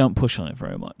it, but we don't push on it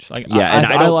very much. Like,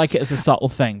 I like it as a subtle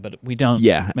thing, but we don't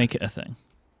make it a thing.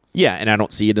 Yeah, and I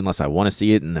don't see it unless I want to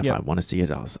see it, and if I want to see it,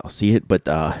 I'll see it. But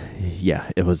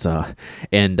it was,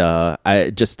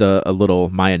 I just a little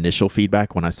my initial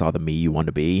feedback when I saw the me you want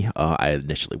to be. I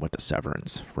initially went to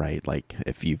Severance, right? Like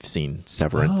if you've seen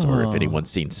Severance or if anyone's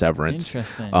seen Severance,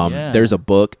 there's a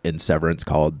book in Severance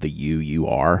called The You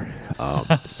Are.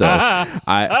 So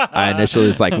I initially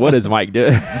was like, what is Mike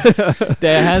doing?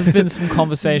 There has been some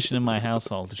conversation in my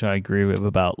household, which I agree with,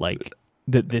 about like,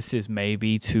 that this is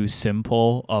maybe too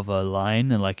simple of a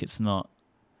line and like it's not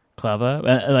clever.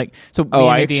 I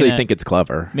actually think it's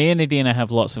clever. Me and Adina have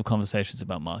lots of conversations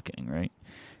about marketing, right?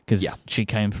 Because she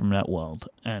came from that world,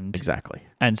 and exactly.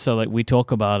 And so like we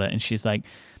talk about it, and she's like,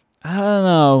 I don't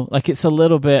know. Like, it's a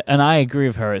little bit, and I agree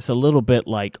with her, it's a little bit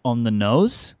like on the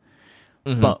nose.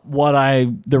 Mm-hmm. But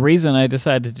the reason I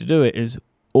decided to do it is,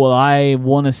 well, I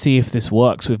want to see if this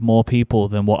works with more people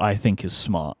than what I think is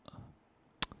smart.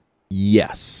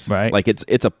 Yes. Right. Like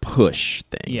it's a push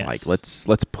thing. Yes. Like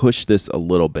let's push this a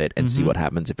little bit and see what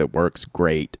happens. If it works,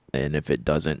 great. And if it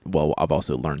doesn't, well, I've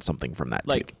also learned something from that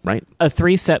too. Right. A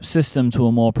 3-step system to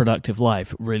a more productive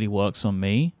life really works on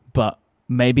me, but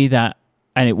maybe that,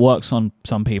 and it works on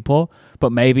some people,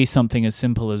 but maybe something as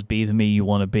simple as be the me you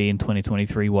want to be in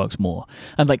 2023 works more.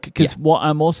 And like, because what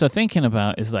I'm also thinking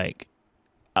about is like,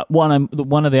 one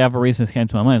of the other reasons that came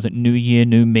to my mind is like new year,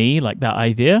 new me, like that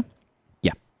idea.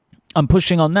 I'm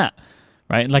pushing on that,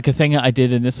 right? Like a thing that I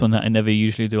did in this one that I never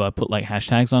usually do, I put like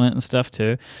hashtags on it and stuff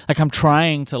too. Like I'm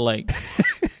trying to like,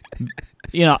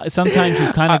 sometimes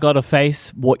you've kind of got to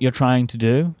face what you're trying to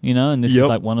do, and this is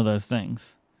like one of those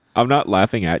things. I'm not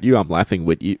laughing at you. I'm laughing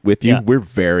with you. Yeah. We're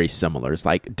very similar. It's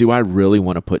like, do I really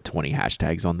want to put 20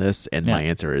 hashtags on this? And my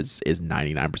answer is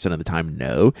 99% of the time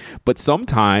no. But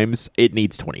sometimes it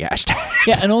needs 20 hashtags.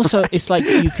 Yeah, and also it's like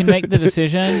you can make the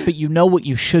decision, but you know what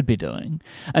you should be doing.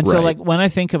 And so like when I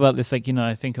think about this, like,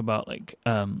 I think about like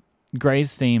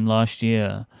Gray's theme last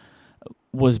year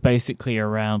was basically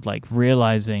around like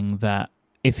realizing that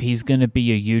if he's going to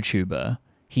be a YouTuber,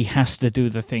 he has to do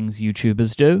the things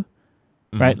YouTubers do.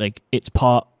 Right? Like it's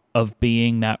part of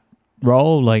being that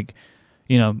role, like,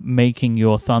 making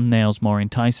your thumbnails more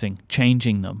enticing,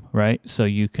 changing them, right? So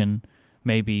you can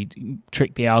maybe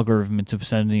trick the algorithm into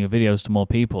sending your videos to more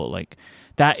people. Like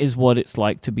that is what it's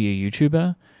like to be a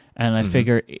YouTuber. And I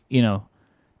figure,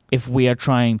 if we are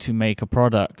trying to make a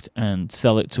product and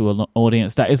sell it to an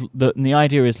audience that is, the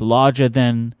idea is larger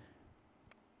than,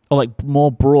 or like more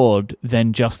broad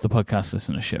than just the podcast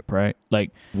listenership, right?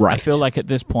 Like, I feel like at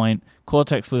this point,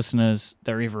 Cortex listeners,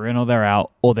 they're either in or they're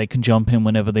out, or they can jump in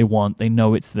whenever they want. They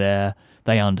know it's there.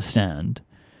 They understand.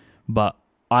 But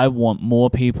I want more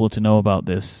people to know about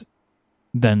this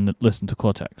than listen to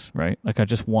Cortex, right? Like, I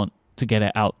just want to get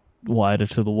it out wider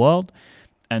to the world.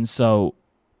 And so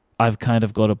I've kind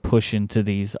of got to push into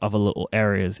these other little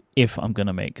areas if I'm going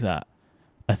to make that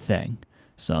a thing.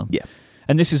 So, yeah.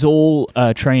 And this is all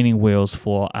training wheels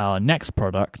for our next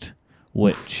product,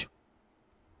 which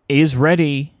is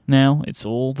ready now. It's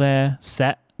all there,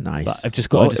 set. Nice. But I've just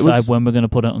got to decide when we're going to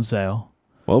put it on sale.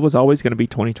 Well, it was always going to be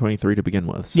 2023 to begin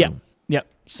with. So. Yep.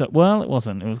 So, well, it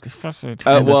wasn't. It was...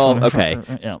 okay.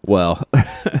 Yeah. Well,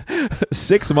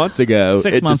 6 months ago,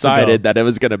 it decided that it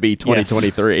was going to be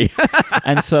 2023. Yes.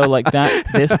 And so, like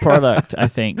this product, I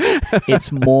think,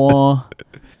 it's more...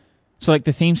 So, like,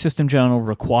 the theme system journal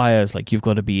requires, like, you've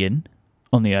got to be in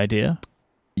on the idea.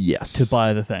 Yes. To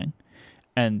buy the thing.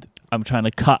 And I'm trying to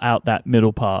cut out that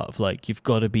middle part of, like, you've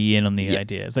got to be in on the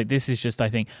idea. It's like, this is just, I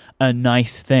think, a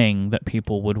nice thing that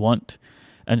people would want.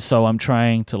 And so I'm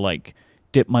trying to, like,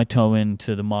 dip my toe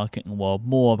into the marketing world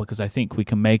more because I think we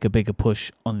can make a bigger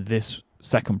push on this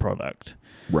second product.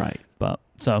 Right. But,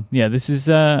 so, yeah, this is,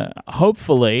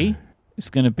 hopefully... It's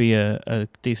going to be a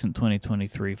decent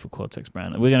 2023 for Cortex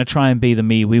brand. We're going to try and be the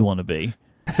me we want to be.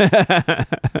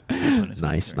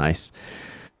 Nice.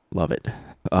 Love it.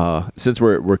 Since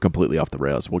we're completely off the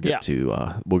rails, we'll get to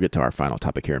our final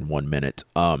topic here in 1 minute.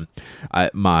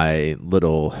 My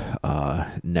little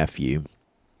nephew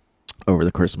over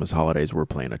the Christmas holidays, we're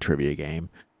playing a trivia game,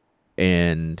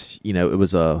 and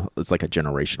it's like a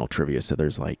generational trivia. So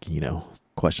there's like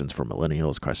questions for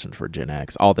millennials, questions for Gen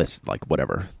X, all this, like,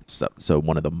 whatever. So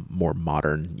one of the more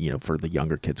modern, for the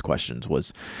younger kids questions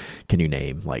was, can you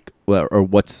name, like, well, or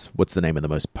what's the name of the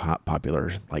most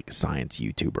popular, like, science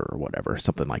YouTuber or whatever,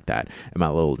 something like that. And my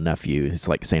little nephew is,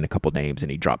 like, saying a couple names,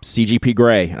 and he dropped CGP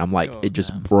Grey, and I'm like, it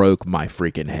just broke my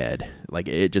freaking head. Like,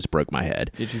 it just broke my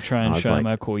head. Did you try and show him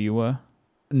how cool you were?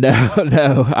 No.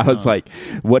 I was like,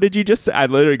 what did you just say? I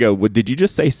literally go, did you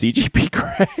just say CGP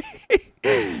Grey?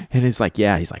 And he's like,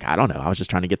 yeah. He's like, I don't know. I was just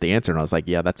trying to get the answer. And I was like,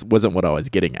 yeah, that wasn't what I was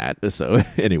getting at. So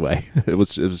anyway, it was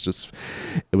just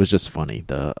funny.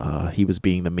 He was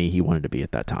being the me he wanted to be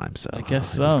at that time. So I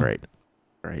guess so. It was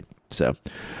great. So,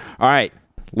 all right.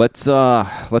 Let's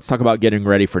talk about getting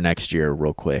ready for next year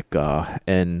real quick,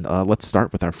 and let's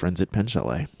start with our friends at Pen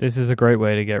Chalet. This is a great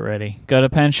way to get ready. Go to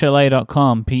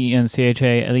penchalet.com,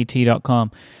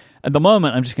 penchalet.com. At the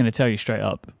moment, I'm just going to tell you straight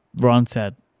up. Ron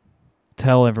said,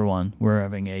 tell everyone we're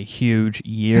having a huge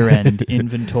year-end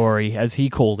inventory, as he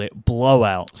called it,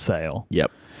 blowout sale.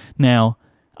 Yep. Now,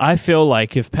 I feel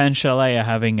like if Pen Chalet are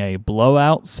having a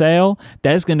blowout sale,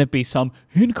 there's going to be some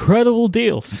incredible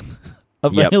deals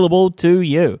available to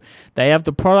you. They have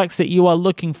the products that you are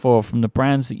looking for from the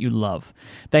brands that you love.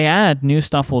 They add new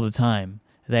stuff all the time.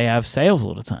 They have sales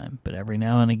all the time, but every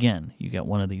now and again, you get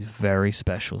one of these very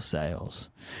special sales.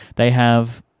 They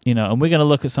have, and we're going to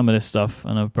look at some of this stuff.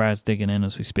 I know Brad's digging in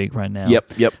as we speak right now.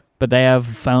 Yep. But they have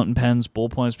fountain pens,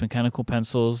 ballpoints, mechanical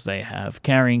pencils. They have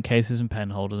carrying cases and pen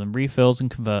holders and refills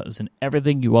and converters and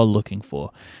everything you are looking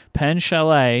for. Pen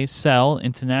Chalet sell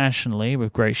internationally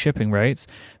with great shipping rates.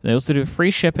 They also do free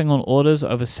shipping on orders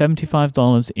over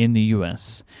 $75 in the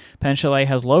US. Pen Chalet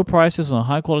has low prices on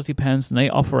high-quality pens, and they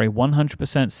offer a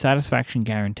 100% satisfaction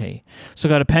guarantee. So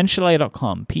go to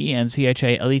penchalet.com,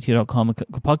 penchalet.com, and click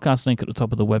the podcast link at the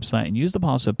top of the website and use the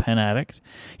password PENADDICT.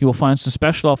 You will find some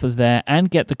special offers there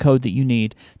and get the code that you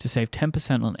need to save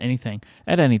 10% on anything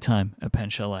at any time at Pen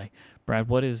Chalet. Brad,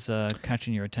 what is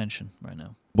catching your attention right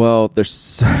now? Well,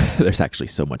 there's actually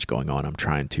so much going on. I'm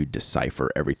trying to decipher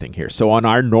everything here. So on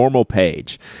our normal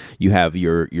page, you have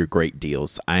your great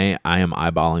deals. I am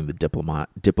eyeballing the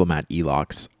Diplomat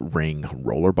Elox ring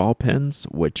rollerball pens,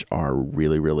 which are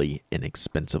really, really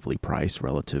inexpensively priced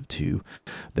relative to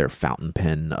their fountain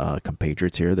pen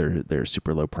compatriots here. They're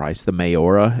super low price. The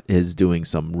Mayora is doing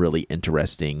some really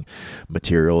interesting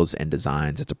materials and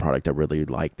designs. It's a product I really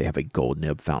like. They have a gold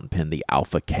nib fountain pen, the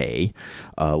Alpha K,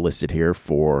 listed here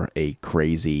for a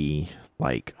crazy,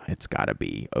 it's got to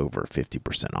be over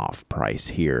 50% off price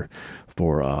here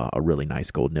for a really nice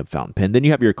gold nib fountain pen. Then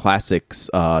you have your classics,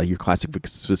 your classic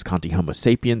Visconti Homo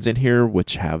sapiens in here,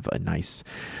 which have a nice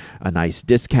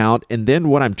discount. And then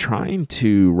what I'm trying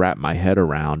to wrap my head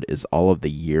around is all of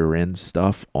the year-end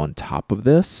stuff on top of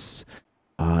this.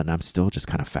 And I'm still just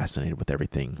kind of fascinated with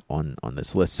everything on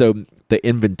this list. So the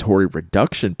inventory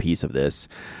reduction piece of this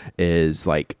is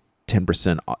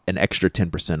 10%, an extra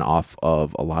 10% off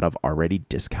of a lot of already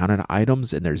discounted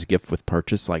items. And there's a gift with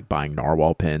purchase, like buying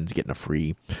Narwhal pens, getting a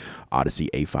free Odyssey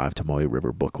A5 Tomoe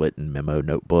River booklet and memo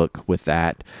notebook with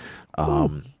that.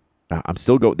 I'm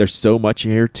still there's so much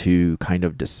here to kind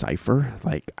of decipher.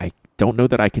 I don't know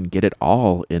that I can get it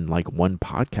all in one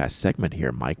podcast segment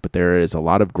here, Mike, but there is a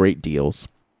lot of great deals.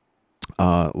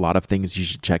 A lot of things you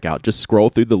should check out. Just scroll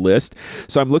through the list.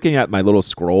 So I'm looking at my little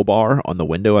scroll bar on the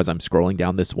window as I'm scrolling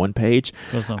down this one page.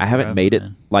 I haven't made it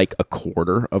a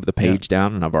quarter of the page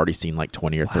down, and I've already seen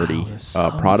 20 or 30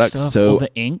 products. So all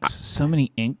the inks, so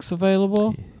many inks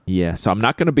available. Yeah, so I'm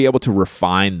not going to be able to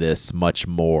refine this much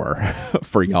more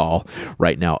for y'all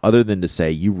right now, other than to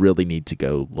say you really need to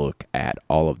go look at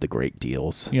all of the great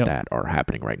deals that are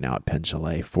happening right now at Pen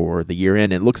Chalet for the year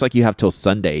end. It looks like you have till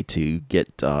Sunday to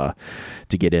get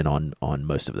in on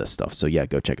most of this stuff. So yeah,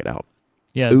 go check it out.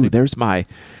 Yeah. Ooh, there's my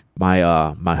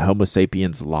Homo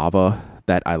sapiens lava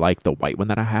that I like, the white one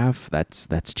that I have.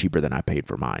 That's cheaper than I paid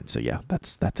for mine. So yeah,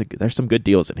 there's some good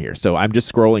deals in here. So I'm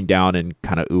just scrolling down and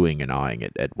kind of oohing and ahhing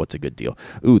at what's a good deal.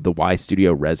 Ooh, the Y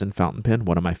Studio resin fountain pen,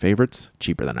 one of my favorites,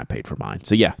 cheaper than I paid for mine.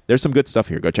 So yeah, there's some good stuff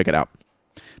here. Go check it out.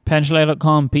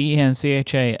 Penchalet.com,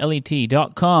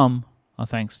 penchalet.com. Our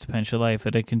thanks to Pen Chalet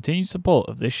for the continued support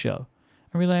of this show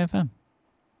and Relay FM.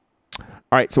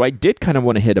 All right, so I did kind of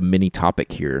want to hit a mini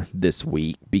topic here this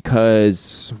week,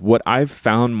 because what I've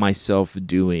found myself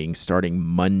doing starting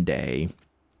Monday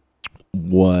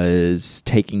was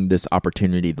taking this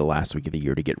opportunity the last week of the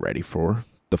year to get ready for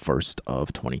the first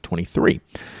of 2023.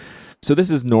 So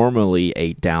this is normally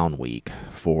a down week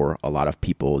for a lot of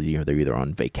people. They're either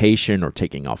on vacation or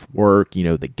taking off work.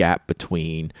 The gap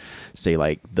between, say,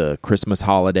 the Christmas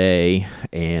holiday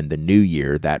and the New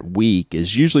Year, that week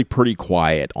is usually pretty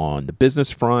quiet on the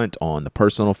business front, on the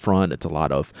personal front. It's a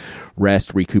lot of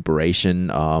rest,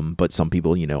 recuperation. But some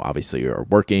people, obviously are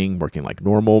working like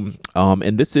normal.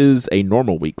 And this is a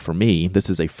normal week for me.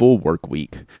 This is a full work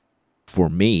week for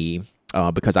me.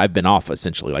 Because I've been off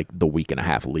essentially the week and a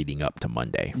half leading up to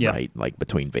Monday, right?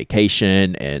 Between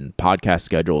vacation and podcast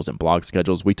schedules and blog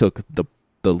schedules, we took the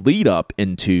lead up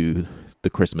into the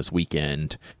Christmas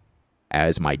weekend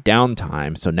as my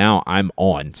downtime. So now I'm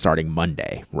on starting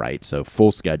Monday, right? So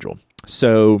full schedule.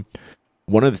 So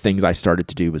one of the things I started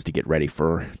to do was to get ready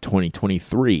for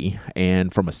 2023.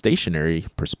 And from a stationery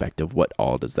perspective, what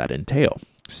all does that entail?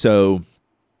 So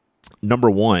number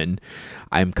one,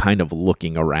 I'm kind of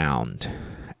looking around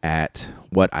at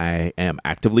what I am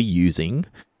actively using.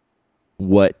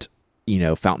 What,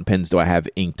 fountain pens do I have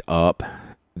inked up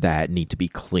that need to be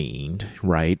cleaned,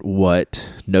 right? What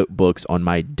notebooks on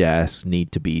my desk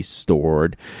need to be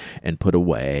stored and put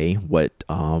away? What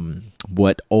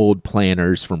old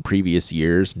planners from previous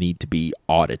years need to be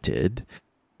audited?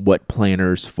 What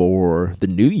planners for the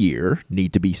new year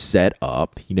need to be set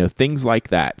up, things like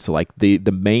that. So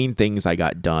the main things I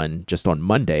got done just on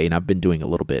Monday, and I've been doing a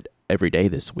little bit every day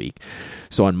this week.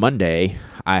 So on Monday,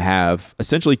 I have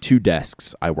essentially 2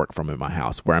 desks I work from in my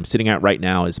house. Where I'm sitting at right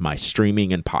now is my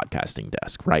streaming and podcasting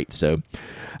desk, right? So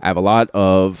I have a lot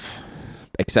of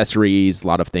accessories, a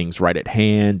lot of things right at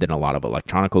hand, and a lot of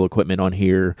electronical equipment on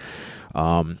here.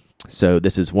 So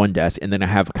this is one desk, and then I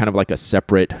have kind of like a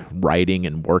separate writing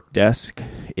and work desk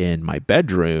in my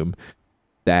bedroom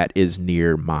that is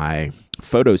near my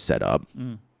photo setup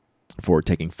for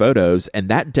taking photos. And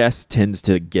that desk tends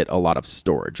to get a lot of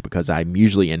storage because I'm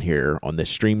usually in here on this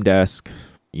stream desk,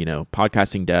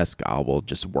 podcasting desk. I will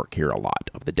just work here a lot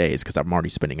of the days because I'm already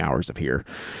spending hours of here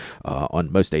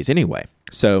on most days anyway.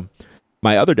 So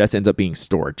my other desk ends up being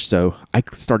storage. So I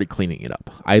started cleaning it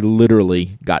up. I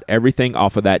literally got everything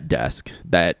off of that desk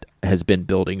that has been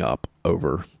building up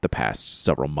over the past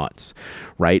several months,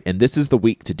 right? And this is the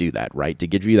week to do that, right? To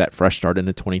give you that fresh start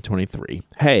into 2023.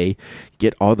 Hey,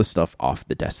 get all the stuff off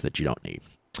the desk that you don't need.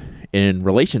 In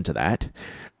relation to that,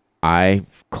 I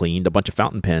cleaned a bunch of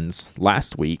fountain pens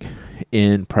last week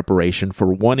in preparation for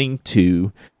wanting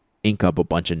to ink up a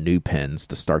bunch of new pens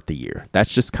to start the year.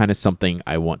 That's just kind of something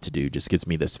I want to do. Just gives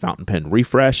me this fountain pen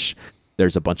refresh.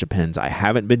 There's a bunch of pens I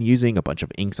haven't been using, a bunch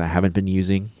of inks I haven't been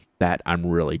using that I'm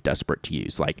really desperate to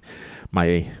use. Like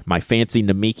my fancy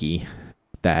Namiki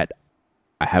that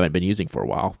I haven't been using for a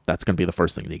while. That's going to be the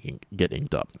first thing that can get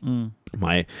inked up.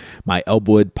 My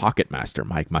Elwood Pocket Master,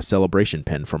 my celebration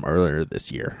pen from earlier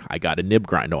this year. I got a nib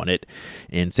grind on it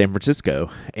in San Francisco,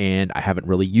 and I haven't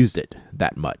really used it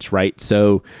that much, right?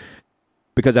 So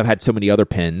because I've had so many other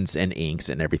pens and inks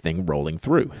and everything rolling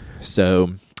through.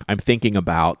 So I'm thinking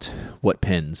about what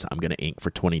pens I'm going to ink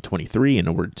for 2023. In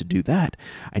order to do that,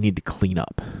 I need to clean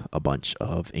up a bunch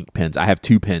of ink pens. I have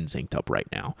 2 pens inked up right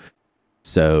now.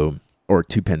 Or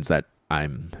 2 pens that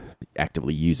I'm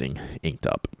actively using inked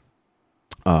up.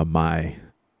 My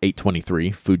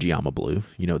 823 Fujiyama Blue,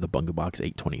 the Bunga Box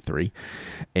 823,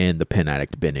 and the Pen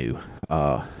Addict Benu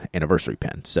anniversary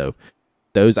pen. So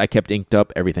those I kept inked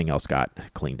up. Everything else got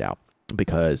cleaned out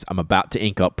because I'm about to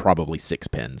ink up probably 6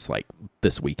 pens like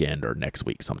this weekend or next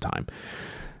week sometime.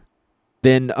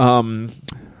 Then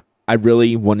I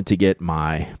really wanted to get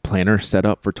my planner set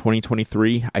up for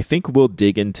 2023. I think we'll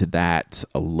dig into that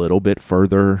a little bit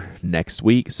further next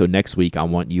week. So next week, I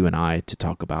want you and I to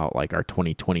talk about like our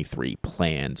 2023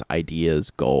 plans,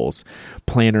 ideas, goals,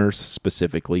 planners,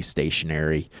 specifically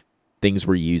stationery, things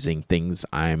we're using, things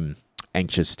I'm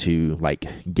anxious to like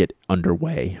get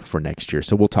underway for next year.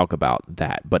 So we'll talk about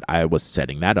that, but I was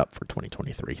setting that up for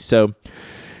 2023. So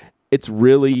it's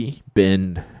really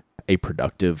been a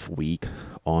productive week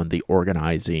on the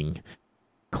organizing,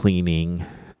 cleaning,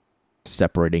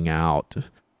 separating out,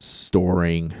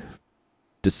 storing,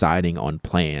 deciding on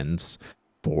plans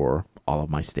for all of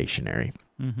my stationery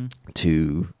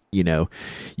to,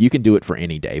 you can do it for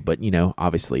any day, but,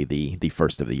 obviously the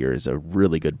first of the year is a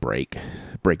really good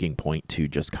breaking point to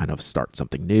just kind of start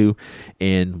something new.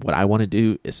 And what I want to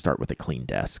do is start with a clean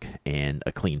desk and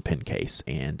a clean pen case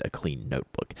and a clean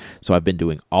notebook. So I've been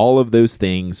doing all of those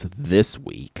things this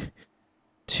week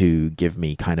to give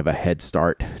me kind of a head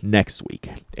start next week.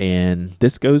 And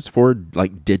this goes for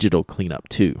like digital cleanup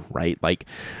too, right? Like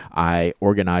I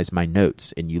organize my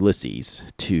notes in Ulysses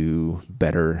to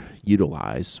better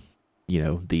utilize,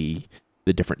 the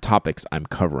different topics I'm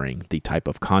covering, the type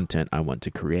of content I want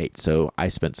to create. So I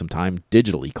spent some time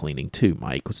digitally cleaning too,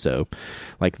 Mike. So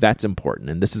like that's important.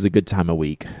 And this is a good time of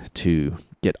week to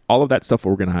get all of that stuff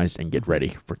organized and get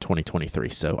ready for 2023.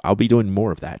 So I'll be doing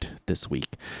more of that this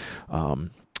week.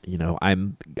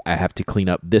 I have to clean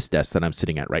up this desk that I'm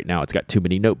sitting at right now. It's got too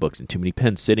many notebooks and too many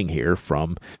pens sitting here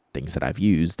from things that I've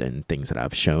used and things that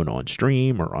I've shown on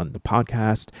stream or on the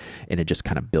podcast. And it just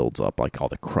kind of builds up, like all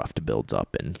the cruft builds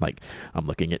up. And like I'm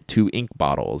looking at 2 ink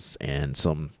bottles and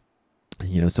some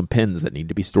pens that need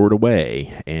to be stored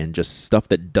away and just stuff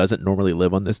that doesn't normally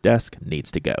live on this desk needs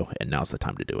to go. And now's the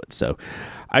time to do it. So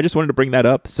I just wanted to bring that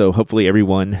up. So hopefully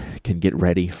everyone can get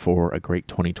ready for a great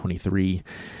 2023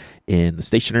 in the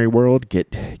stationery world.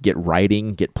 Get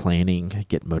writing, get planning,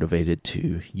 get motivated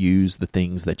to use the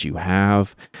things that you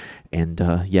have. And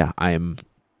I am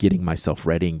getting myself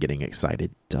ready and getting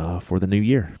excited for the new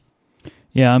year.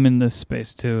 Yeah, I'm in this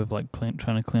space too of like trying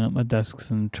to clean up my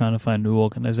desks and trying to find new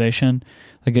organization.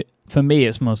 Like for me,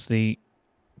 it's mostly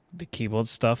the keyboard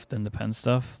stuff than the pen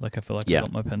stuff. Like I feel like I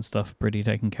got my pen stuff pretty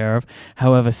taken care of.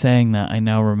 However, saying that, I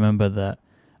now remember that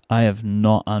I have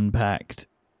not unpacked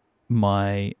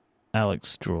my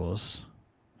Alex drawers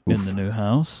in the new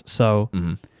house. So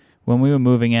when we were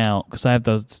moving out, because I have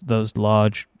those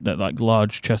large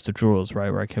chest of drawers,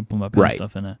 right, where I can put my pen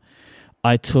stuff in it.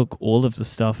 I took all of the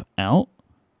stuff out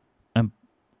and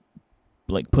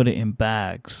like put it in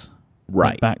bags,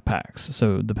 right? Like backpacks,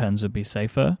 so the pens would be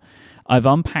safer. I've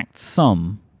unpacked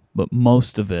some, but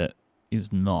most of it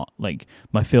is not. Like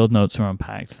my field notes are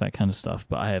unpacked, that kind of stuff.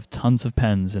 But I have tons of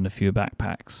pens in a few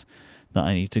backpacks that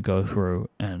I need to go through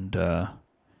and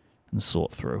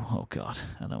sort through. Oh God,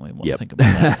 I don't even want to think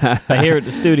about that. But here at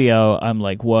the studio, I'm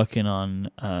like working on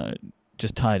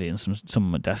just tidying some of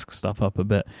my desk stuff up a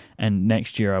bit. And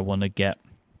next year, I want to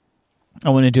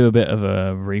do a bit of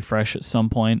a refresh at some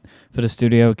point for the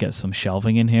studio, get some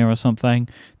shelving in here or something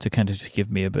to kind of just give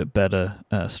me a bit better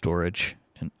storage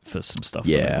for some stuff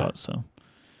that I got. So.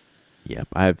 Yep,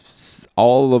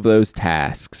 all of those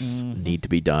tasks need to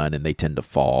be done, and they tend to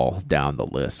fall down the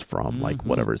list from like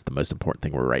whatever is the most important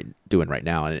thing we're doing right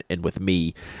now. And with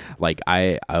me, like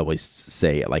I always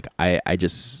say, like I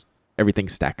just everything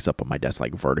stacks up on my desk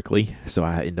like vertically, so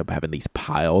I end up having these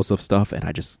piles of stuff, and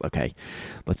I just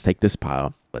let's take this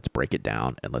pile, let's break it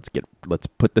down, and let's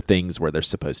put the things where they're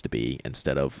supposed to be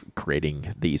instead of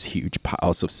creating these huge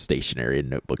piles of stationery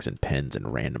and notebooks and pens and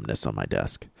randomness on my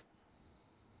desk.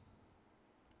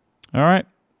 All right.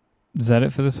 Is that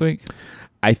it for this week?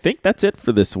 I think that's it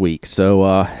for this week.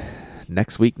 So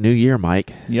next week, new year,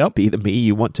 Mike. Yep. Be the me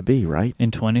you want to be, right?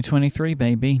 In 2023,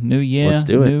 baby. New year, Let's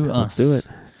do it. new us. Let's do it.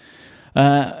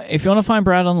 If you want to find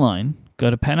Brad online, go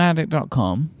to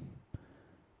penaddict.com,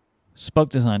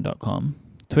 spokedesign.com,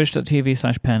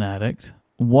 twitch.tv/penaddict.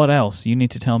 What else? You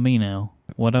need to tell me now.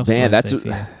 What else? Man,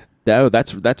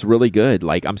 that's really good.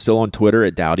 Like I'm still on Twitter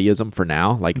at Dowdyism for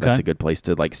now. Like that's a good place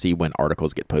to like see when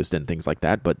articles get posted and things like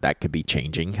that. But that could be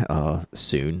changing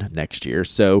soon next year.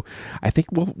 So I think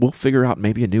we'll figure out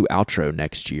maybe a new outro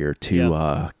next year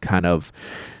to kind of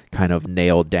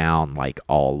nail down like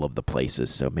all of the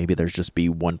places. So maybe there's just be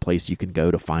one place you can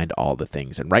go to find all the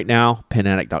things. And right now,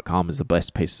 penaddict.com is the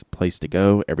best place to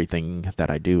go. Everything that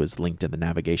I do is linked in the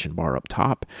navigation bar up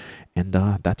top, and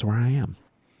that's where I am.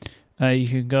 You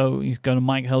can go to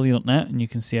mikehurley.net and you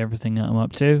can see everything that I'm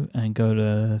up to, and go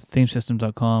to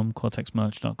themesystem.com,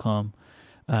 cortexmerch.com.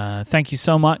 Thank you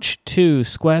so much to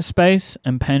Squarespace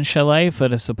and Pen Chalet for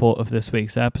the support of this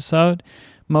week's episode.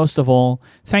 Most of all,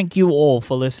 thank you all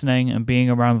for listening and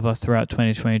being around with us throughout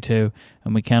 2022,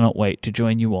 and we cannot wait to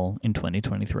join you all in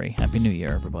 2023. Happy New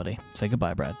Year, everybody. Say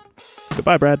goodbye, Brad.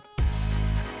 Goodbye, Brad.